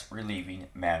 stress-relieving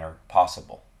manner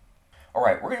possible. All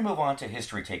right, we're going to move on to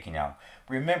history taking now.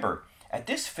 Remember, at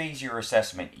this phase of your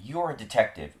assessment, you're a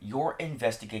detective. You're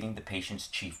investigating the patient's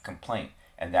chief complaint,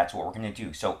 and that's what we're going to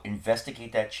do. So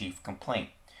investigate that chief complaint.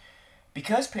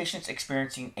 Because patients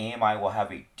experiencing AMI will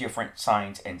have different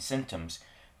signs and symptoms,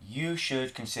 you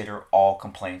should consider all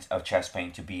complaints of chest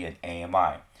pain to be an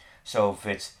AMI. So if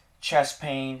it's chest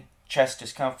pain, chest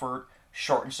discomfort,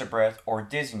 shortness of breath, or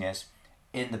dizziness,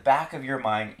 in the back of your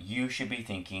mind, you should be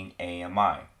thinking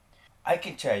AMI. I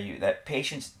can tell you that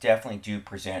patients definitely do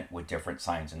present with different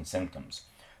signs and symptoms.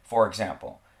 For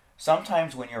example,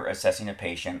 sometimes when you're assessing a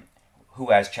patient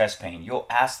who has chest pain, you'll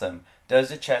ask them, does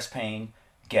the chest pain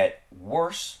get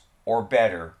worse or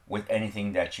better with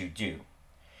anything that you do?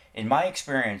 In my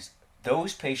experience,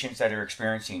 those patients that are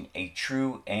experiencing a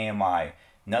true AMI,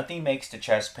 nothing makes the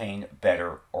chest pain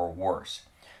better or worse.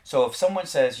 So if someone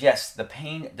says, yes, the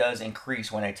pain does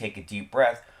increase when I take a deep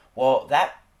breath, well,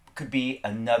 that could be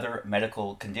another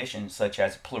medical condition such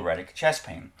as pleuritic chest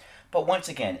pain. But once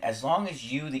again, as long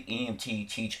as you, the EMT,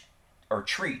 teach or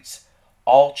treats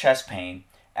all chest pain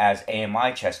as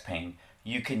AMI chest pain,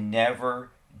 you can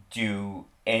never do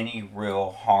any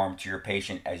real harm to your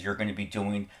patient, as you're going to be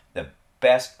doing the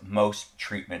best, most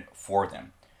treatment for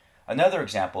them. Another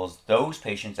example is those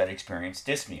patients that experience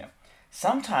dyspnea.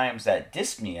 Sometimes that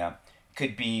dyspnea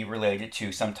could be related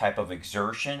to some type of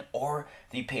exertion or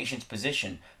the patient's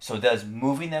position. So does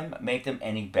moving them make them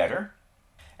any better?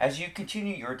 As you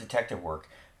continue your detective work,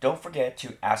 don't forget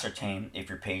to ascertain if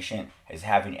your patient is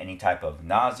having any type of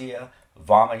nausea,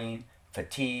 vomiting,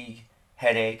 fatigue,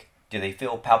 headache. Do they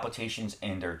feel palpitations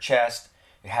in their chest?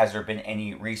 Has there been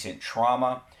any recent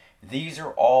trauma? These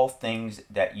are all things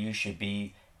that you should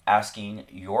be asking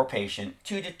your patient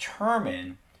to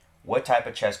determine what type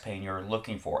of chest pain you're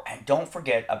looking for. And don't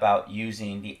forget about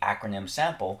using the acronym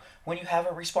sample when you have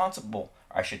a responsive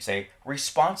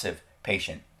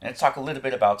patient. And let's talk a little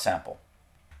bit about sample.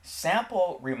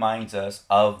 Sample reminds us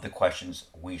of the questions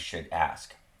we should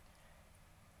ask.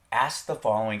 Ask the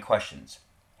following questions.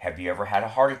 Have you ever had a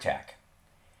heart attack?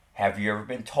 Have you ever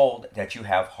been told that you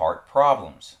have heart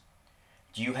problems?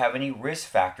 Do you have any risk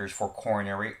factors for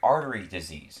coronary artery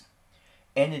disease?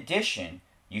 In addition,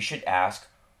 you should ask,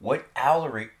 what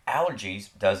allergies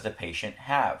does the patient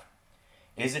have?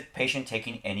 Is the patient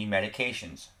taking any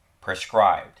medications,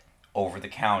 prescribed, over the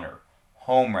counter,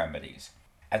 home remedies?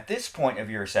 At this point of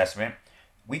your assessment,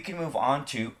 we can move on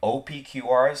to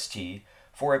OPQRST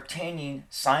for obtaining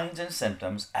signs and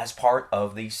symptoms as part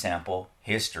of the sample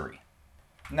history.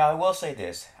 Now, I will say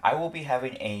this, I will be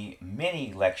having a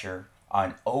mini lecture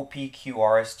on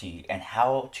OPQRST and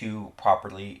how to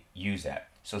properly use that.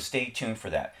 So stay tuned for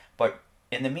that. But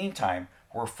in the meantime,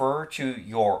 refer to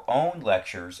your own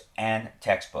lectures and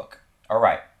textbook. All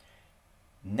right.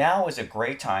 Now is a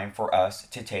great time for us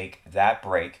to take that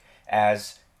break,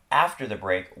 as after the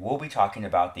break, we'll be talking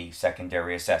about the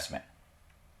secondary assessment.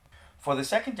 For the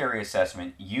secondary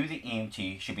assessment, you, the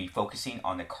EMT, should be focusing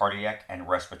on the cardiac and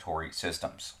respiratory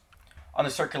systems. On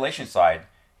the circulation side,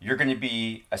 you're going to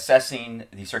be assessing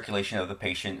the circulation of the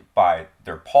patient by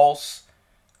their pulse,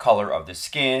 color of the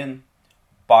skin,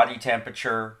 body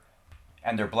temperature,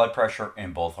 and their blood pressure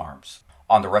in both arms.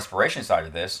 On the respiration side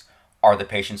of this, are the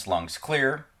patient's lungs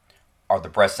clear? Are the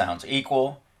breath sounds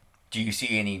equal? Do you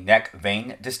see any neck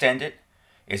vein distended?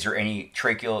 Is there any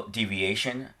tracheal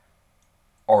deviation?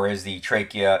 Or is the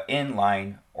trachea in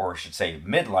line, or I should say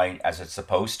midline, as it's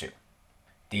supposed to?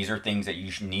 These are things that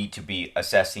you need to be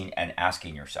assessing and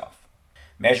asking yourself.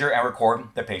 Measure and record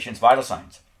the patient's vital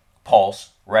signs,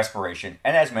 pulse, respiration,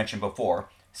 and as mentioned before,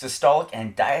 systolic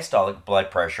and diastolic blood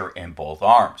pressure in both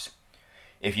arms.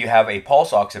 If you have a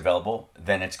pulse ox available,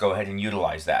 then let's go ahead and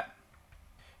utilize that.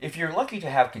 If you're lucky to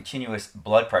have continuous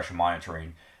blood pressure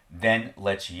monitoring, then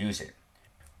let's use it.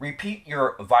 Repeat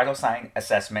your vital sign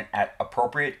assessment at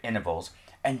appropriate intervals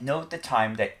and note the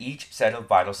time that each set of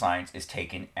vital signs is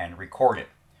taken and recorded.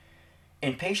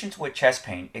 In patients with chest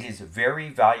pain, it is very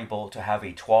valuable to have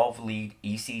a 12-lead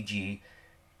ECG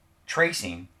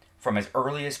tracing from as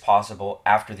early as possible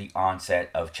after the onset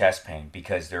of chest pain,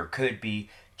 because there could be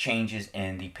changes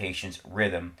in the patient's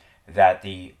rhythm that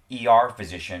the ER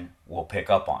physician will pick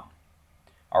up on.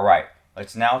 All right,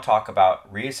 let's now talk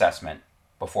about reassessment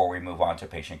before we move on to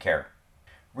patient care.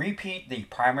 Repeat the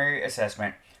primary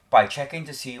assessment by checking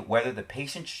to see whether the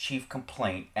patient's chief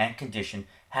complaint and condition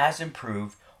has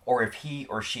improved or if he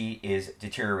or she is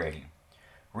deteriorating.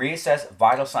 Reassess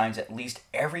vital signs at least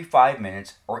every 5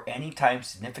 minutes or any time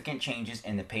significant changes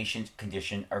in the patient's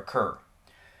condition occur.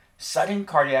 Sudden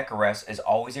cardiac arrest is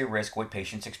always a risk with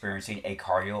patients experiencing a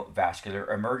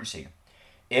cardiovascular emergency.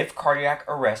 If cardiac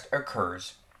arrest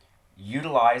occurs,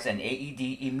 utilize an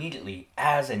AED immediately,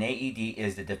 as an AED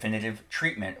is the definitive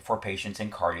treatment for patients in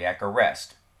cardiac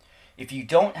arrest. If you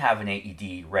don't have an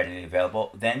AED readily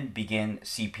available, then begin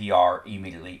CPR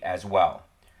immediately as well.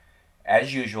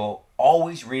 As usual,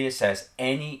 always reassess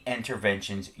any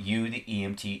interventions you, the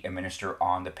EMT, administer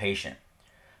on the patient.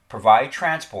 Provide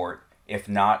transport if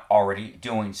not already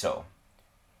doing so.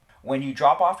 When you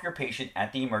drop off your patient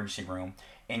at the emergency room,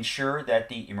 ensure that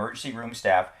the emergency room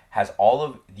staff has all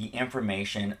of the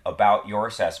information about your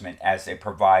assessment, as it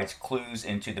provides clues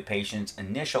into the patient's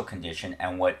initial condition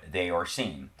and what they are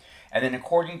seeing. And then,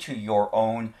 according to your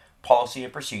own policy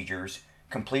and procedures,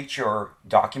 complete your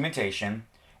documentation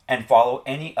and follow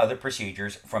any other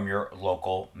procedures from your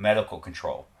local medical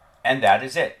control. And that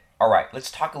is it. All right,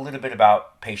 let's talk a little bit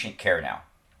about patient care now.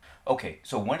 Okay,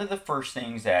 so one of the first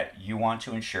things that you want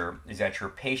to ensure is that your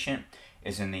patient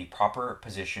is in the proper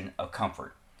position of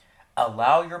comfort.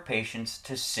 Allow your patients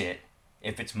to sit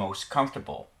if it's most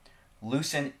comfortable.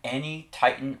 Loosen any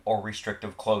tightened or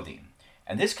restrictive clothing.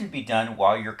 And this can be done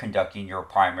while you're conducting your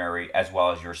primary as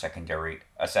well as your secondary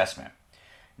assessment.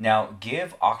 Now,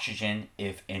 give oxygen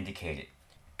if indicated.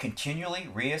 Continually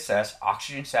reassess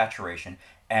oxygen saturation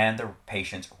and the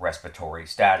patient's respiratory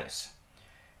status.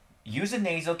 Use a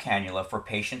nasal cannula for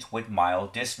patients with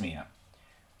mild dyspnea,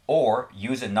 or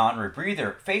use a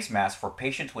non-rebreather face mask for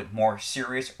patients with more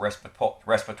serious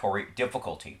respiratory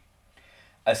difficulty.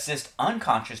 Assist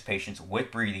unconscious patients with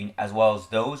breathing as well as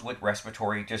those with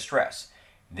respiratory distress.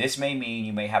 This may mean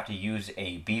you may have to use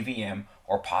a BVM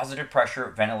or positive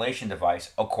pressure ventilation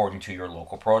device according to your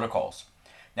local protocols.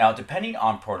 Now, depending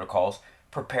on protocols,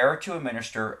 Prepare to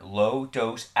administer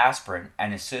low-dose aspirin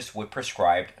and assist with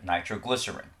prescribed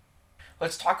nitroglycerin.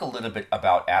 Let's talk a little bit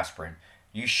about aspirin.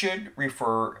 You should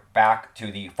refer back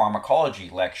to the pharmacology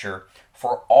lecture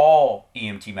for all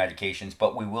EMT medications,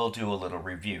 but we will do a little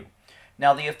review.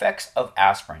 Now, the effects of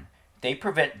aspirin, they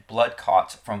prevent blood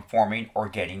clots from forming or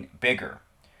getting bigger.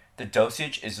 The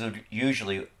dosage is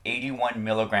usually 81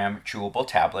 milligram chewable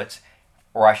tablets,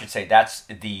 or I should say that's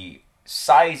the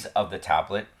size of the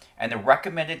tablet, and the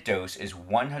recommended dose is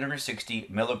 160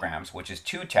 milligrams, which is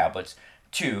 2 tablets,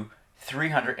 to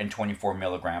 324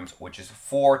 milligrams, which is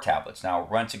 4 tablets. Now,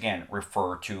 once again,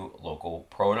 refer to local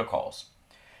protocols.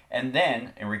 And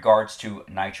then, in regards to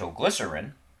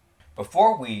nitroglycerin,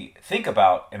 before we think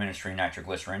about administering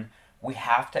nitroglycerin, we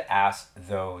have to ask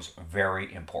those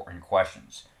very important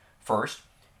questions. First,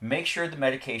 make sure the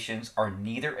medications are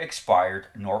neither expired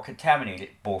nor contaminated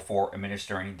before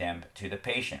administering them to the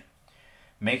patient.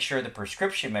 Make sure the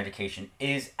prescription medication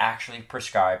is actually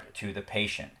prescribed to the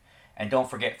patient. And don't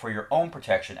forget, for your own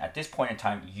protection, at this point in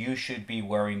time, you should be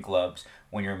wearing gloves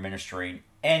when you're administering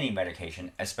any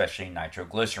medication, especially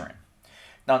nitroglycerin.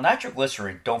 Now,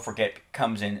 nitroglycerin, don't forget,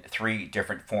 comes in 3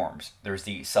 different forms. There's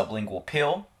the sublingual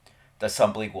pill, the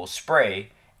sublingual spray,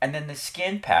 and then the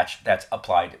skin patch that's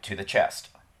applied to the chest.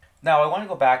 Now, I want to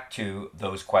go back to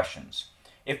those questions.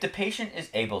 If the patient is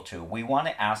able to, we want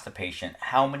to ask the patient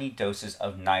how many doses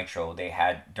of nitro they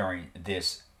had during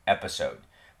this episode.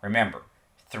 Remember,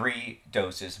 3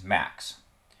 doses max.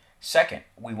 Second,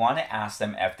 we want to ask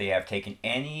them if they have taken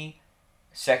any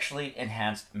sexually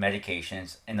enhanced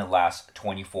medications in the last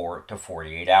 24 to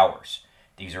 48 hours.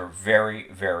 These are very,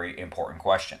 very important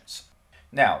questions.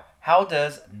 Now, how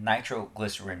does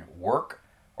nitroglycerin work?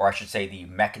 Or I should say the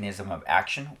mechanism of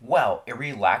action? Well, it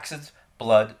relaxes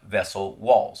blood vessel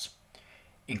walls,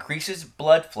 increases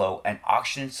blood flow and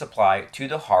oxygen supply to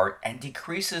the heart, and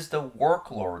decreases the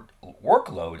workload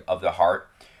of the heart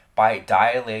by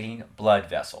dilating blood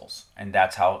vessels. And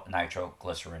that's how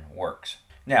nitroglycerin works.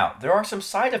 Now, there are some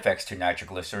side effects to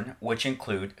nitroglycerin, which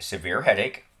include severe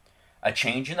headache, a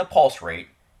change in the pulse rate,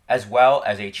 as well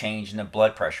as a change in the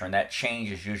blood pressure, and that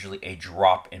change is usually a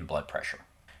drop in blood pressure.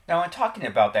 Now, in talking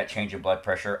about that change in blood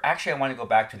pressure, actually I want to go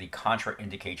back to the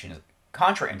contraindications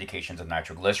of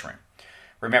nitroglycerin.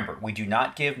 Remember, we do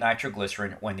not give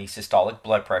nitroglycerin when the systolic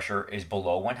blood pressure is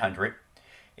below 100,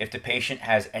 if the patient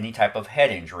has any type of head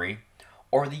injury,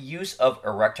 or the use of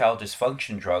erectile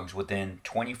dysfunction drugs within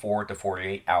 24 to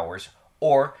 48 hours,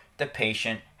 or the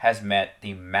patient has met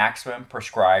the maximum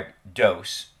prescribed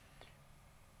dose,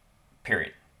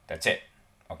 period. That's it.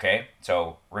 Okay?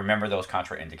 So remember those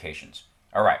contraindications.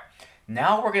 All right.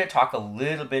 Now we're going to talk a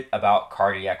little bit about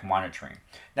cardiac monitoring.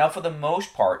 Now, for the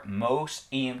most part,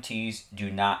 most EMTs do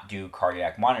not do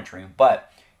cardiac monitoring,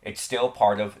 but it's still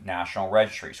part of National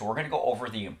Registry. So we're going to go over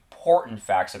the important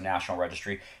facts of National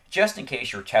Registry just in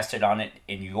case you're tested on it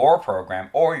in your program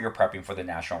or you're prepping for the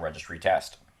National Registry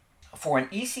test. For an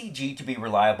ECG to be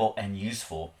reliable and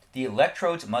useful, the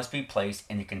electrodes must be placed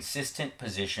in a consistent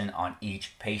position on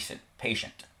each patient.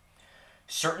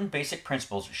 Certain basic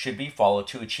principles should be followed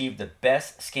to achieve the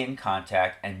best skin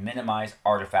contact and minimize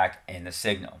artifact in the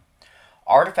signal.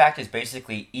 Artifact is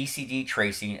basically ECG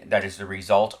tracing that is the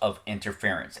result of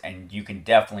interference, and you can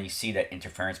definitely see that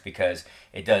interference because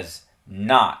it does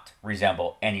not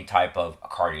resemble any type of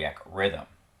cardiac rhythm.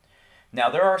 Now,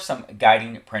 there are some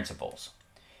guiding principles.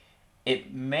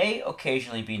 It may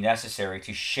occasionally be necessary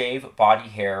to shave body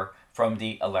hair from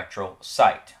the electrode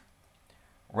site.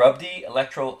 Rub the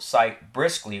electrode site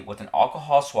briskly with an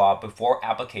alcohol swab before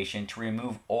application to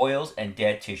remove oils and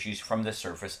dead tissues from the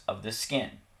surface of the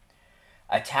skin.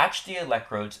 Attach the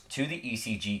electrodes to the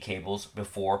ECG cables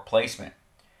before placement.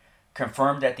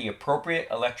 Confirm that the appropriate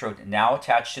electrode now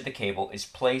attached to the cable is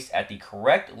placed at the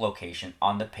correct location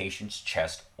on the patient's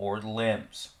chest or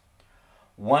limbs.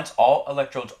 Once all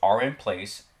electrodes are in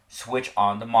place, switch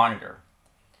on the monitor.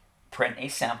 Print a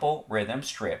sample rhythm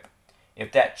strip.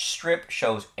 If that strip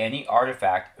shows any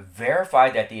artifact, verify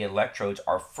that the electrodes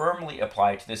are firmly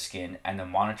applied to the skin and the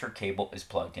monitor cable is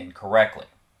plugged in correctly.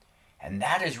 And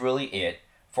that is really it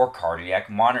for cardiac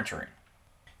monitoring.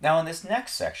 Now, in this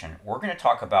next section, we're going to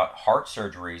talk about heart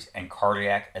surgeries and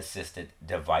cardiac assisted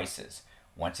devices.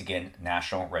 Once again,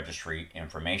 National Registry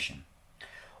information.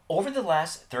 Over the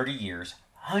last 30 years,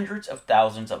 hundreds of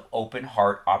thousands of open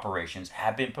heart operations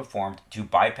have been performed to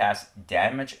bypass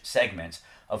damaged segments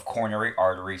of coronary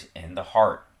arteries in the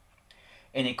heart.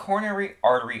 In a coronary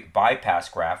artery bypass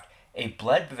graft, a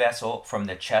blood vessel from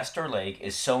the chest or leg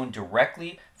is sewn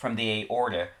directly from the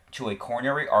aorta to a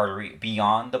coronary artery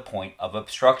beyond the point of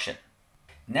obstruction.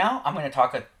 Now I'm going to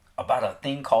talk about a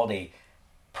thing called a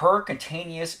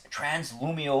percutaneous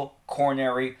transluminal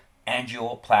coronary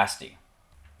angioplasty.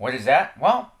 What is that?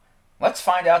 Well, let's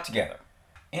find out together.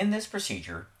 In this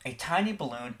procedure, a tiny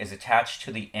balloon is attached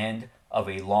to the end of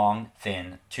a long,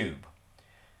 thin tube.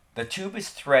 The tube is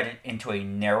threaded into a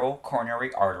narrow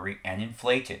coronary artery and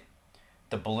inflated.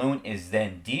 The balloon is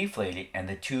then deflated and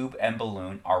the tube and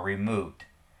balloon are removed.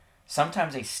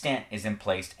 Sometimes a stent is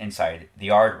placed inside the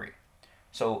artery.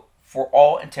 So, for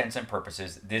all intents and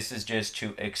purposes, this is just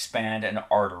to expand an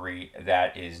artery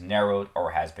that is narrowed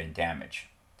or has been damaged.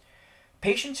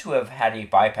 Patients who have had a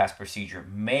bypass procedure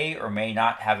may or may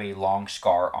not have a long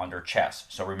scar on their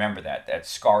chest. So remember that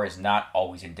scar is not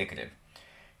always indicative.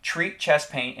 Treat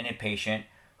chest pain in a patient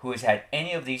who has had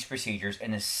any of these procedures in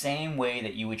the same way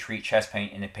that you would treat chest pain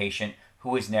in a patient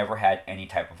who has never had any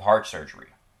type of heart surgery.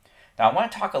 Now I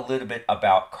want to talk a little bit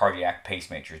about cardiac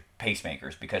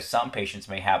pacemakers because some patients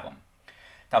may have them.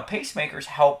 Now pacemakers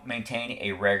help maintain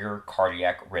a regular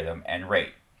cardiac rhythm and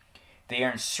rate. They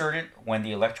are inserted when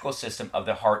the electrical system of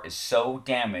the heart is so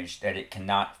damaged that it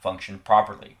cannot function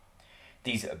properly.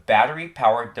 These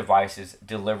battery-powered devices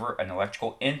deliver an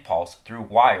electrical impulse through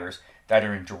wires that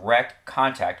are in direct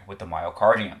contact with the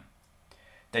myocardium.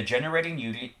 The generating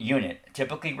unit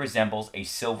typically resembles a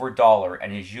silver dollar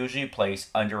and is usually placed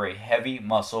under a heavy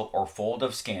muscle or fold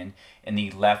of skin in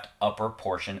the left upper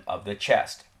portion of the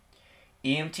chest.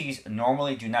 EMTs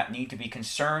normally do not need to be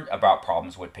concerned about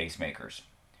problems with pacemakers.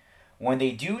 When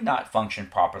they do not function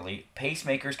properly,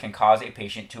 pacemakers can cause a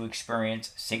patient to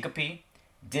experience syncope,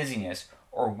 dizziness,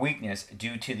 or weakness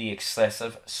due to the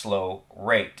excessive slow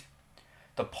rate.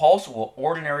 The pulse will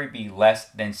ordinarily be less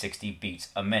than 60 beats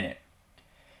a minute.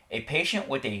 A patient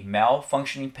with a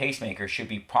malfunctioning pacemaker should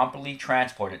be promptly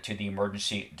transported to the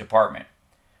emergency department.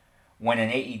 When an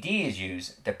AED is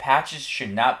used, the patches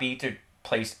should not be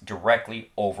placed directly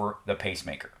over the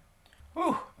pacemaker.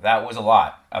 Whew, that was a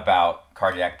lot about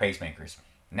cardiac pacemakers.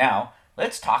 Now,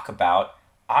 let's talk about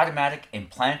automatic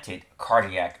implanted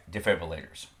cardiac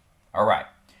defibrillators. All right.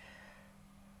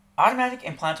 Automatic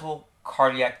implantable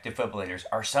cardiac defibrillators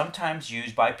are sometimes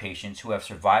used by patients who have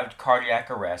survived cardiac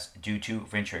arrest due to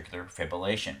ventricular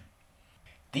fibrillation.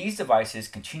 These devices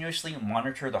continuously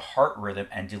monitor the heart rhythm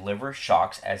and deliver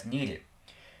shocks as needed.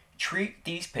 Treat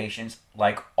these patients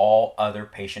like all other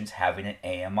patients having an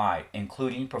AMI,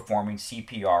 including performing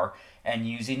CPR and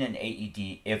using an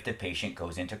AED if the patient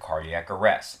goes into cardiac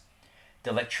arrest. The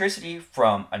electricity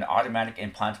from an automatic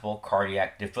implantable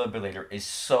cardiac defibrillator is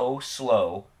so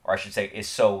slow, or I should say is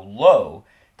so low,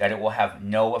 that it will have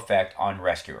no effect on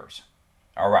rescuers.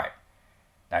 Alright,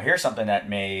 now here's something that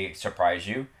may surprise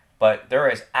you, but there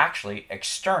is actually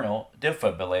external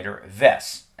defibrillator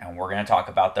vests, and we're going to talk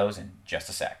about those in just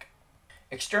a sec.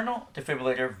 External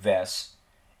defibrillator vest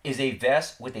is a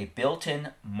vest with a built-in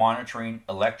monitoring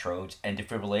electrodes and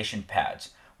defibrillation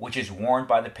pads, which is worn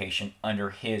by the patient under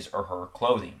his or her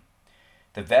clothing.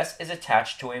 The vest is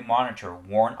attached to a monitor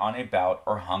worn on a belt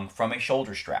or hung from a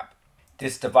shoulder strap.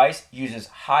 This device uses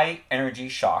high-energy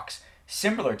shocks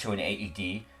similar to an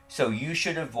AED, so you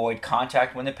should avoid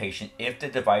contact with the patient if the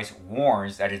device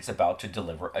warns that it's about to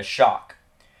deliver a shock.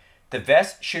 The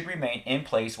vest should remain in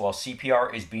place while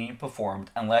CPR is being performed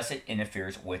unless it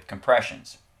interferes with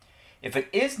compressions. If it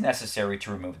is necessary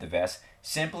to remove the vest,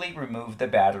 simply remove the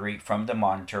battery from the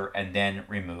monitor and then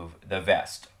remove the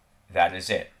vest. That is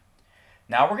it.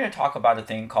 Now we're going to talk about a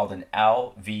thing called an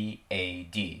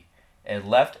LVAD, a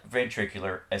left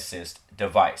ventricular assist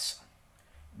device.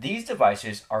 These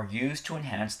devices are used to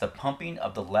enhance the pumping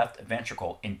of the left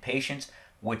ventricle in patients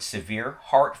with severe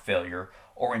heart failure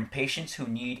or in patients who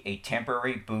need a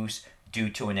temporary boost due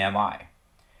to an MI.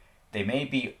 They may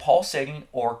be pulsating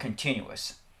or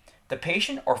continuous. The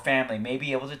patient or family may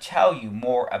be able to tell you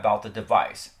more about the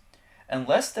device.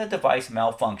 Unless the device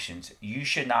malfunctions, you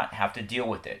should not have to deal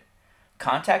with it.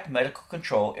 Contact medical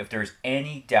control if there is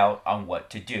any doubt on what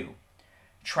to do.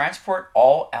 Transport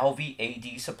all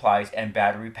LVAD supplies and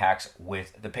battery packs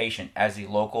with the patient, as the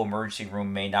local emergency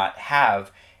room may not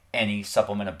have any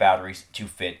supplement of batteries to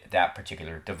fit that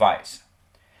particular device.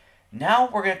 Now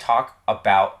we're going to talk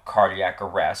about cardiac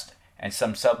arrest and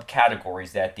some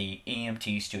subcategories that the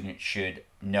EMT student should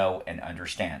know and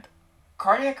understand.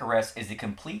 Cardiac arrest is the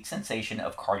complete cessation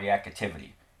of cardiac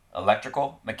activity,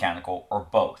 electrical, mechanical, or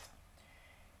both.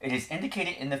 It is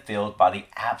indicated in the field by the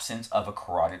absence of a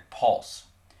carotid pulse.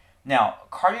 Now,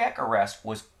 cardiac arrest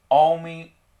was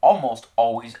almost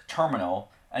always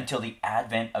terminal until the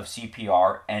advent of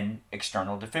CPR and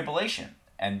external defibrillation,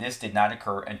 and this did not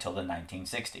occur until the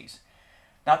 1960s.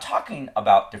 Now, talking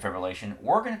about defibrillation,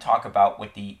 we're going to talk about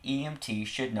what the EMT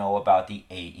should know about the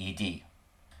AED.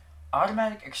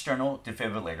 Automatic external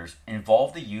defibrillators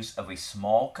involve the use of a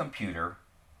small computer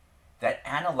that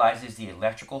analyzes the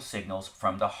electrical signals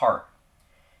from the heart.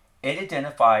 It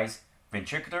identifies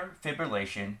ventricular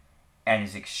fibrillation and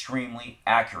is extremely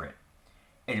accurate.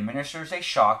 It administers a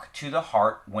shock to the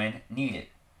heart when needed.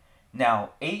 Now,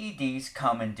 AEDs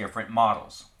come in different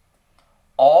models.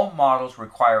 All models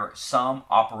require some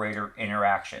operator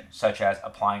interaction, such as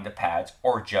applying the pads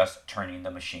or just turning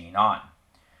the machine on.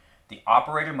 The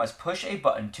operator must push a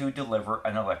button to deliver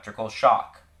an electrical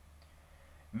shock.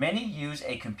 Many use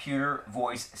a computer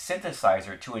voice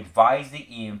synthesizer to advise the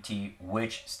EMT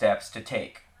which steps to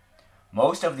take.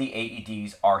 Most of the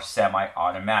AEDs are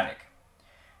semi-automatic.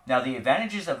 Now, the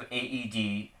advantages of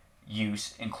AED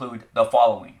use include the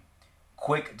following: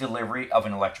 quick delivery of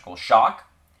an electrical shock,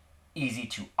 easy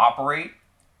to operate,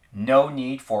 no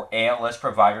need for ALS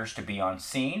providers to be on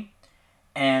scene,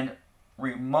 and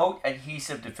remote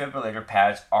adhesive defibrillator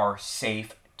pads are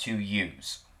safe to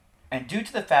use. And due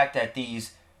to the fact that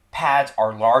these pads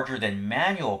are larger than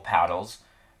manual paddles,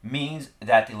 means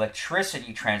that the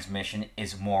electricity transmission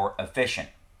is more efficient.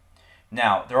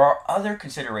 Now, there are other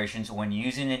considerations when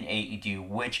using an AED,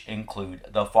 which include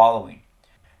the following.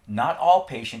 Not all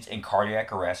patients in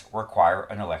cardiac arrest require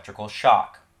an electrical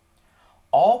shock.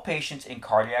 All patients in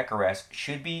cardiac arrest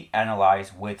should be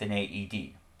analyzed with an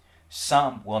AED.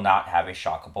 Some will not have a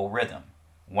shockable rhythm.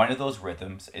 One of those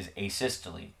rhythms is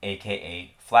asystole,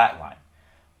 aka flatline.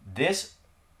 This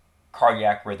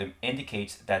cardiac rhythm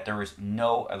indicates that there is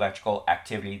no electrical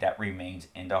activity that remains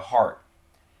in the heart.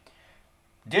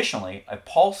 Additionally, a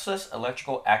pulseless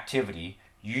electrical activity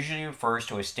usually refers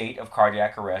to a state of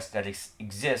cardiac arrest that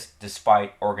exists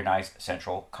despite organized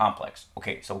central complex.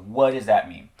 Okay, so what does that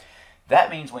mean? That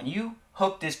means when you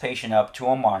hook this patient up to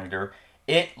a monitor,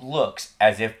 it looks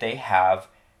as if they have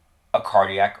a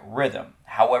cardiac rhythm.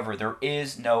 However, there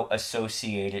is no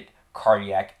associated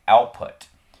cardiac output.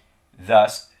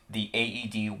 Thus, the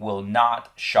AED will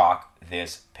not shock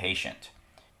this patient.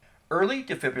 Early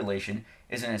defibrillation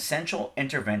is an essential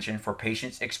intervention for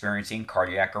patients experiencing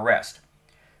cardiac arrest.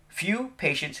 Few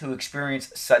patients who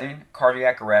experience sudden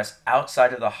cardiac arrest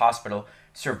outside of the hospital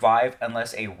survive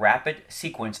unless a rapid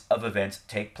sequence of events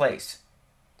take place.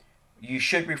 You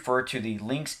should refer to the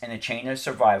links in the chain of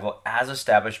survival as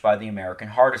established by the American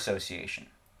Heart Association.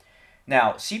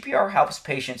 Now, CPR helps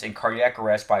patients in cardiac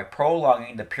arrest by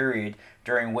prolonging the period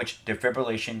during which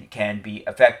defibrillation can be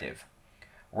effective.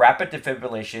 Rapid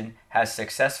defibrillation has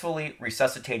successfully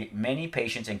resuscitated many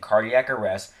patients in cardiac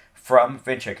arrest from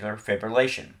ventricular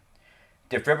fibrillation.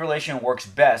 Defibrillation works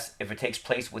best if it takes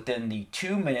place within the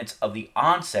 2 minutes of the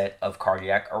onset of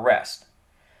cardiac arrest.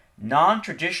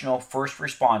 Non-traditional first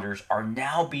responders are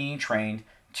now being trained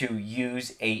to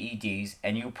use AEDs,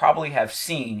 and you probably have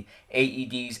seen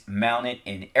AEDs mounted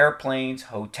in airplanes,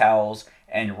 hotels,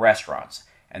 and restaurants.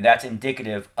 And that's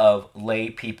indicative of lay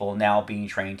people now being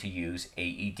trained to use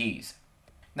AEDs.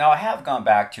 Now, I have gone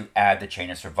back to add the chain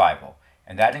of survival,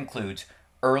 and that includes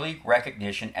early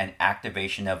recognition and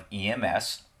activation of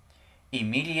EMS,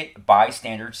 immediate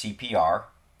bystander CPR,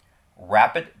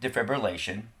 rapid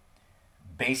defibrillation,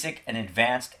 basic and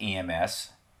advanced EMS,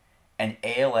 and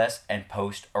ALS and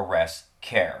post-arrest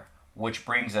care, which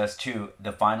brings us to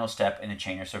the final step in the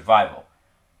chain of survival,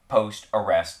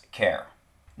 post-arrest care.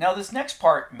 Now, this next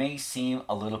part may seem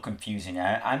a little confusing,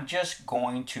 and I'm just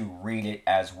going to read it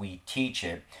as we teach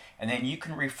it, and then you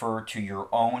can refer to your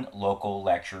own local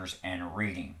lectures and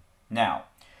reading. Now,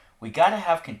 we got to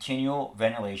have continual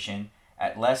ventilation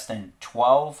at less than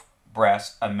 12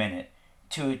 breaths a minute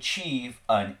to achieve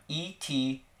an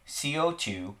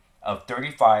EtCO2 of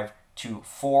 35 to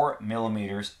 4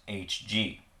 millimeters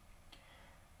Hg.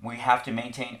 We have to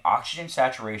maintain oxygen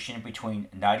saturation between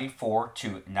 94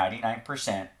 to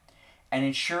 99% and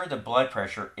ensure the blood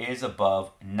pressure is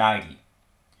above 90.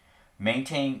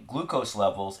 Maintain glucose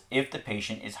levels if the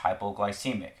patient is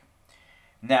hypoglycemic.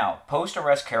 Now,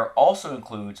 post-arrest care also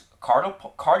includes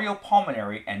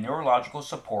cardiopulmonary and neurological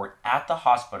support at the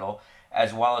hospital,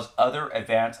 as well as other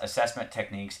advanced assessment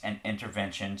techniques and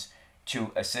interventions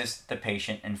to assist the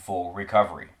patient in full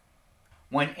recovery.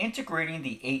 When integrating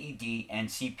the AED and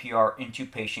CPR into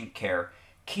patient care,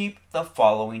 keep the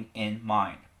following in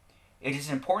mind. It is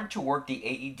important to work the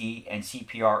AED and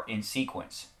CPR in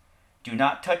sequence. Do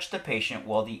not touch the patient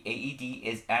while the AED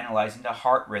is analyzing the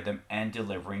heart rhythm and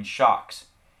delivering shocks.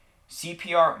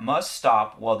 CPR must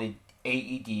stop while the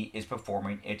AED is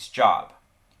performing its job.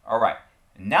 Alright,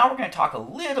 now we're going to talk a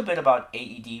little bit about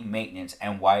AED maintenance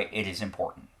and why it is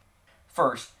important.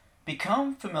 First,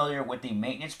 become familiar with the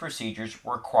maintenance procedures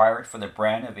required for the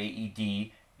brand of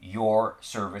AED your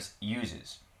service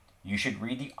uses. You should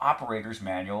read the operator's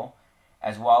manual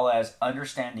as well as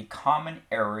understand the common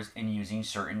errors in using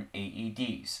certain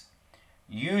AEDs.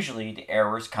 Usually, the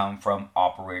errors come from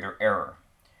operator error.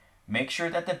 Make sure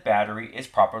that the battery is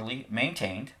properly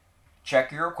maintained.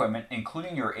 Check your equipment,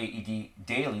 including your AED,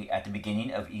 daily at the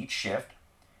beginning of each shift.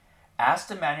 Ask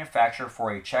the manufacturer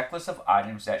for a checklist of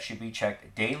items that should be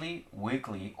checked daily,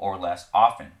 weekly, or less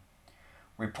often.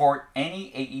 Report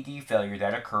any AED failure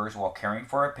that occurs while caring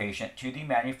for a patient to the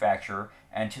manufacturer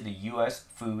and to the U.S.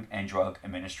 Food and Drug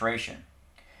Administration.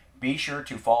 Be sure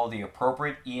to follow the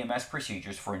appropriate EMS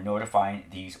procedures for notifying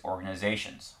these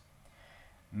organizations.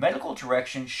 Medical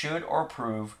direction should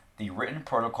approve the written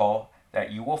protocol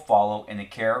that you will follow in the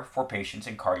care for patients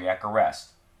in cardiac arrest.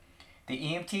 The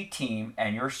EMT team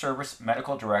and your service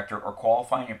medical director or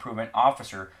qualifying improvement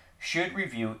officer should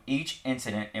review each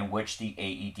incident in which the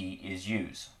AED is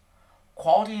used.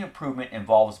 Quality improvement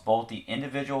involves both the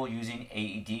individual using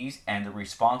AEDs and the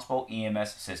responsible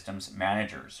EMS systems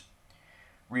managers.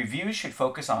 Reviews should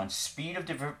focus on speed of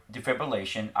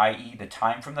defibrillation, i.e. the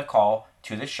time from the call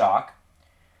to the shock.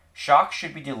 Shock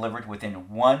should be delivered within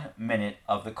 1 minute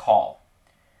of the call.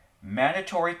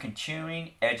 Mandatory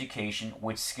continuing education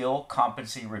with skill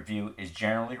competency review is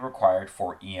generally required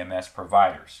for EMS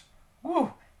providers.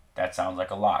 Whew, that sounds like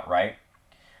a lot, right?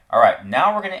 All right,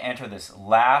 now we're going to enter this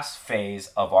last phase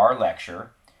of our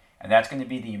lecture, and that's going to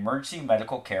be the emergency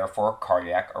medical care for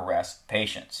cardiac arrest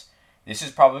patients. This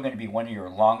is probably going to be one of your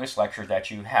longest lectures that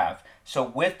you have. So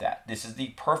with that, this is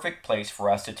the perfect place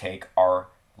for us to take our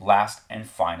last and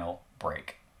final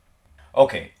break.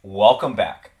 Okay, welcome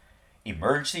back.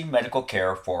 Emergency medical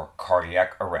care for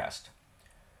cardiac arrest.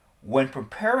 When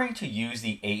preparing to use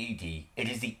the AED, it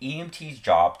is the EMT's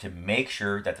job to make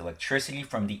sure that the electricity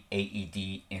from the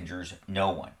AED injures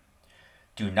no one.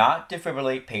 Do not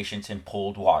defibrillate patients in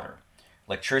pooled water.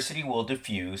 Electricity will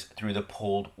diffuse through the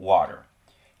pooled water.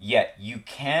 Yet, you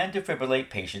can defibrillate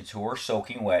patients who are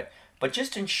soaking wet, but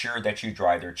just ensure that you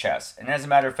dry their chest. And as a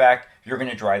matter of fact, you're going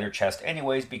to dry their chest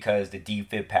anyways because the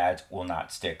defib pads will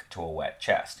not stick to a wet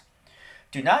chest.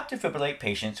 Do not defibrillate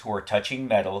patients who are touching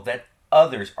metal that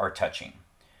others are touching.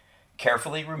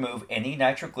 Carefully remove any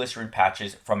nitroglycerin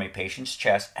patches from a patient's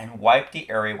chest and wipe the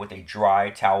area with a dry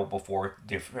towel before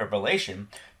defibrillation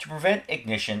to prevent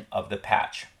ignition of the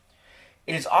patch.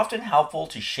 It is often helpful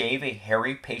to shave a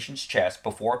hairy patient's chest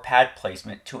before pad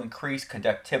placement to increase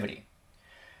conductivity.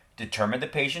 Determine the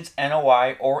patient's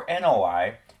NOI or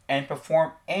NOI and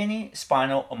perform any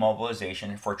spinal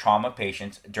immobilization for trauma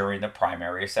patients during the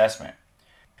primary assessment.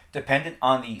 Dependent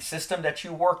on the system that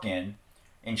you work in,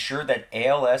 ensure that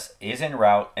ALS is en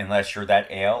route unless you're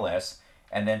that ALS,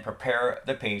 and then prepare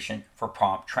the patient for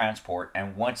prompt transport.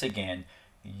 And once again,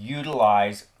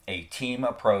 utilize a team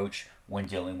approach when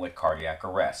dealing with cardiac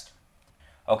arrest.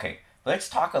 Okay, let's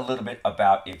talk a little bit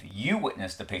about if you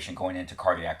witness the patient going into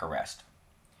cardiac arrest.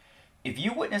 If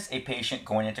you witness a patient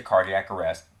going into cardiac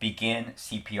arrest, begin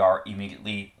CPR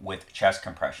immediately with chest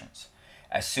compressions.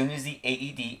 As soon as the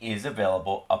AED is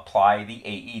available, apply the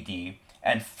AED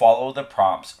and follow the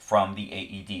prompts from the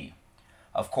AED.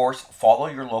 Of course, follow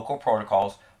your local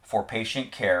protocols for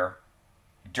patient care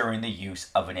during the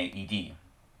use of an AED.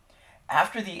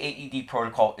 After the AED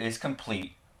protocol is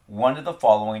complete, one of the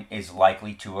following is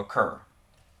likely to occur.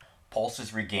 Pulse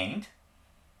is regained,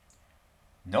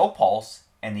 no pulse,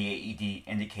 and the AED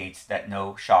indicates that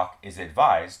no shock is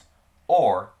advised,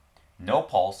 or no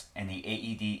pulse and the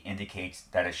AED indicates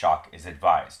that a shock is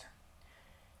advised.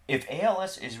 If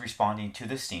ALS is responding to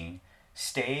the scene,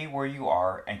 stay where you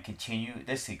are and continue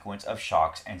the sequence of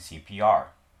shocks and CPR.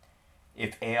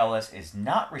 If ALS is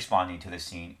not responding to the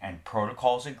scene and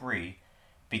protocols agree,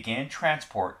 begin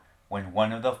transport when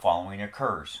one of the following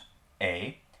occurs.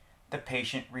 A. The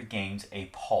patient regains a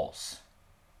pulse.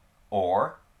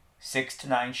 Or 6 to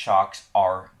 9 shocks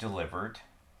are delivered.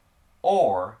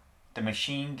 Or the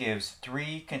machine gives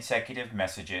 3 consecutive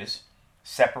messages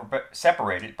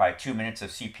separated by 2 minutes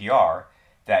of CPR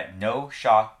that no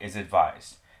shock is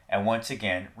advised. And once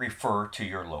again, refer to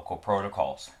your local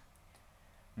protocols.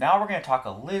 Now we're going to talk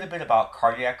a little bit about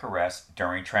cardiac arrest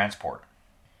during transport.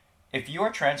 If you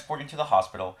are transporting to the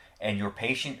hospital and your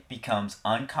patient becomes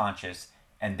unconscious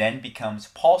and then becomes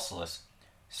pulseless,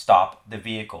 stop the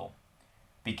vehicle.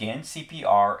 Begin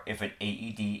CPR if an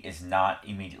AED is not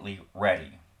immediately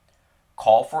ready.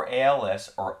 Call for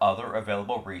ALS or other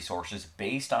available resources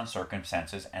based on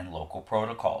circumstances and local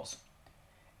protocols.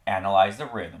 Analyze the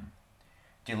rhythm.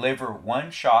 Deliver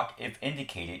 1 shock if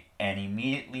indicated and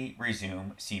immediately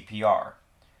resume CPR.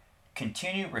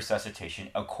 Continue resuscitation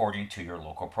according to your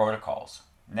local protocols.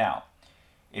 Now,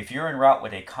 If you're en route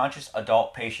with a conscious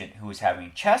adult patient who is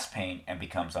having chest pain and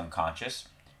becomes unconscious,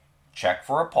 check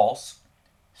for a pulse,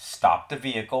 stop the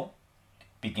vehicle,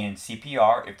 begin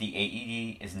CPR if the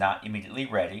AED is not immediately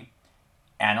ready,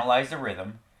 analyze the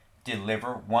rhythm,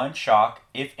 deliver one shock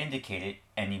if indicated,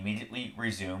 and immediately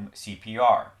resume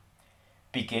CPR.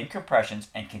 Begin compressions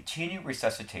and continue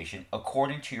resuscitation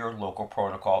according to your local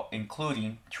protocol,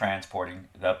 including transporting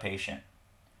the patient.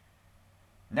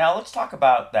 Now let's talk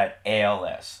about that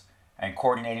ALS and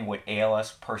coordinating with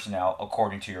ALS personnel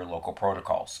according to your local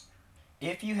protocols.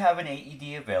 If you have an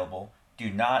AED available, do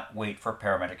not wait for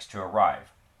paramedics to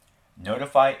arrive.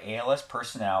 Notify ALS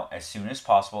personnel as soon as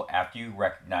possible after you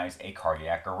recognize a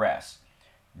cardiac arrest.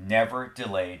 Never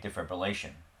delay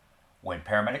defibrillation. When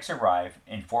paramedics arrive,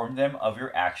 inform them of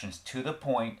your actions to the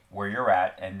point where you're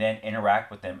at and then interact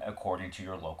with them according to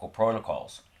your local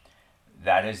protocols.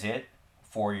 That is it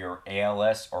for your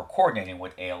ALS or coordinating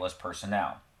with ALS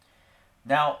personnel.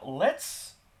 Now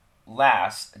let's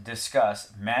last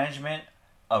discuss management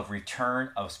of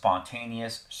return of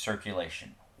spontaneous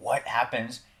circulation. What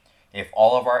happens if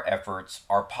all of our efforts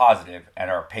are positive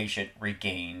and our patient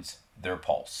regains their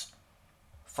pulse?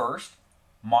 First,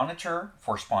 monitor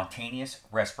for spontaneous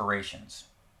respirations.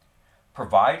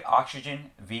 Provide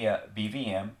oxygen via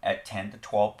BVM at 10 to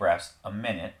 12 breaths a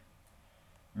minute.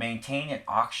 Maintain an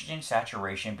oxygen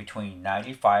saturation between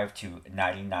 95 to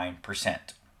 99%.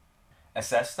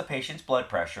 Assess the patient's blood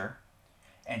pressure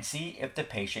and see if the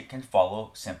patient can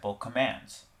follow simple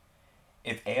commands.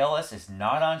 If ALS is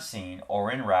not on scene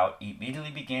or en route,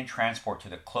 immediately begin transport to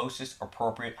the closest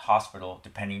appropriate hospital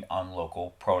depending on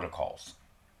local protocols.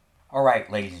 All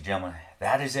right, ladies and gentlemen,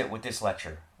 that is it with this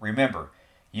lecture. Remember,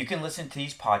 you can listen to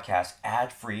these podcasts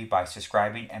ad-free by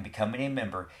subscribing and becoming a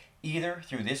member either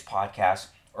through this podcast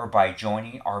or by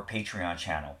joining our Patreon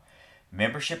channel.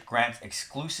 Membership grants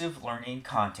exclusive learning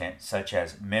content such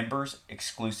as members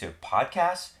exclusive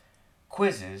podcasts,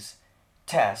 quizzes,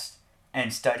 tests,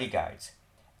 and study guides.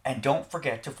 And don't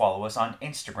forget to follow us on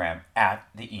Instagram at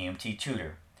the EMT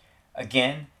Tutor.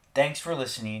 Again, thanks for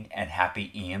listening and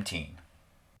happy EMTing.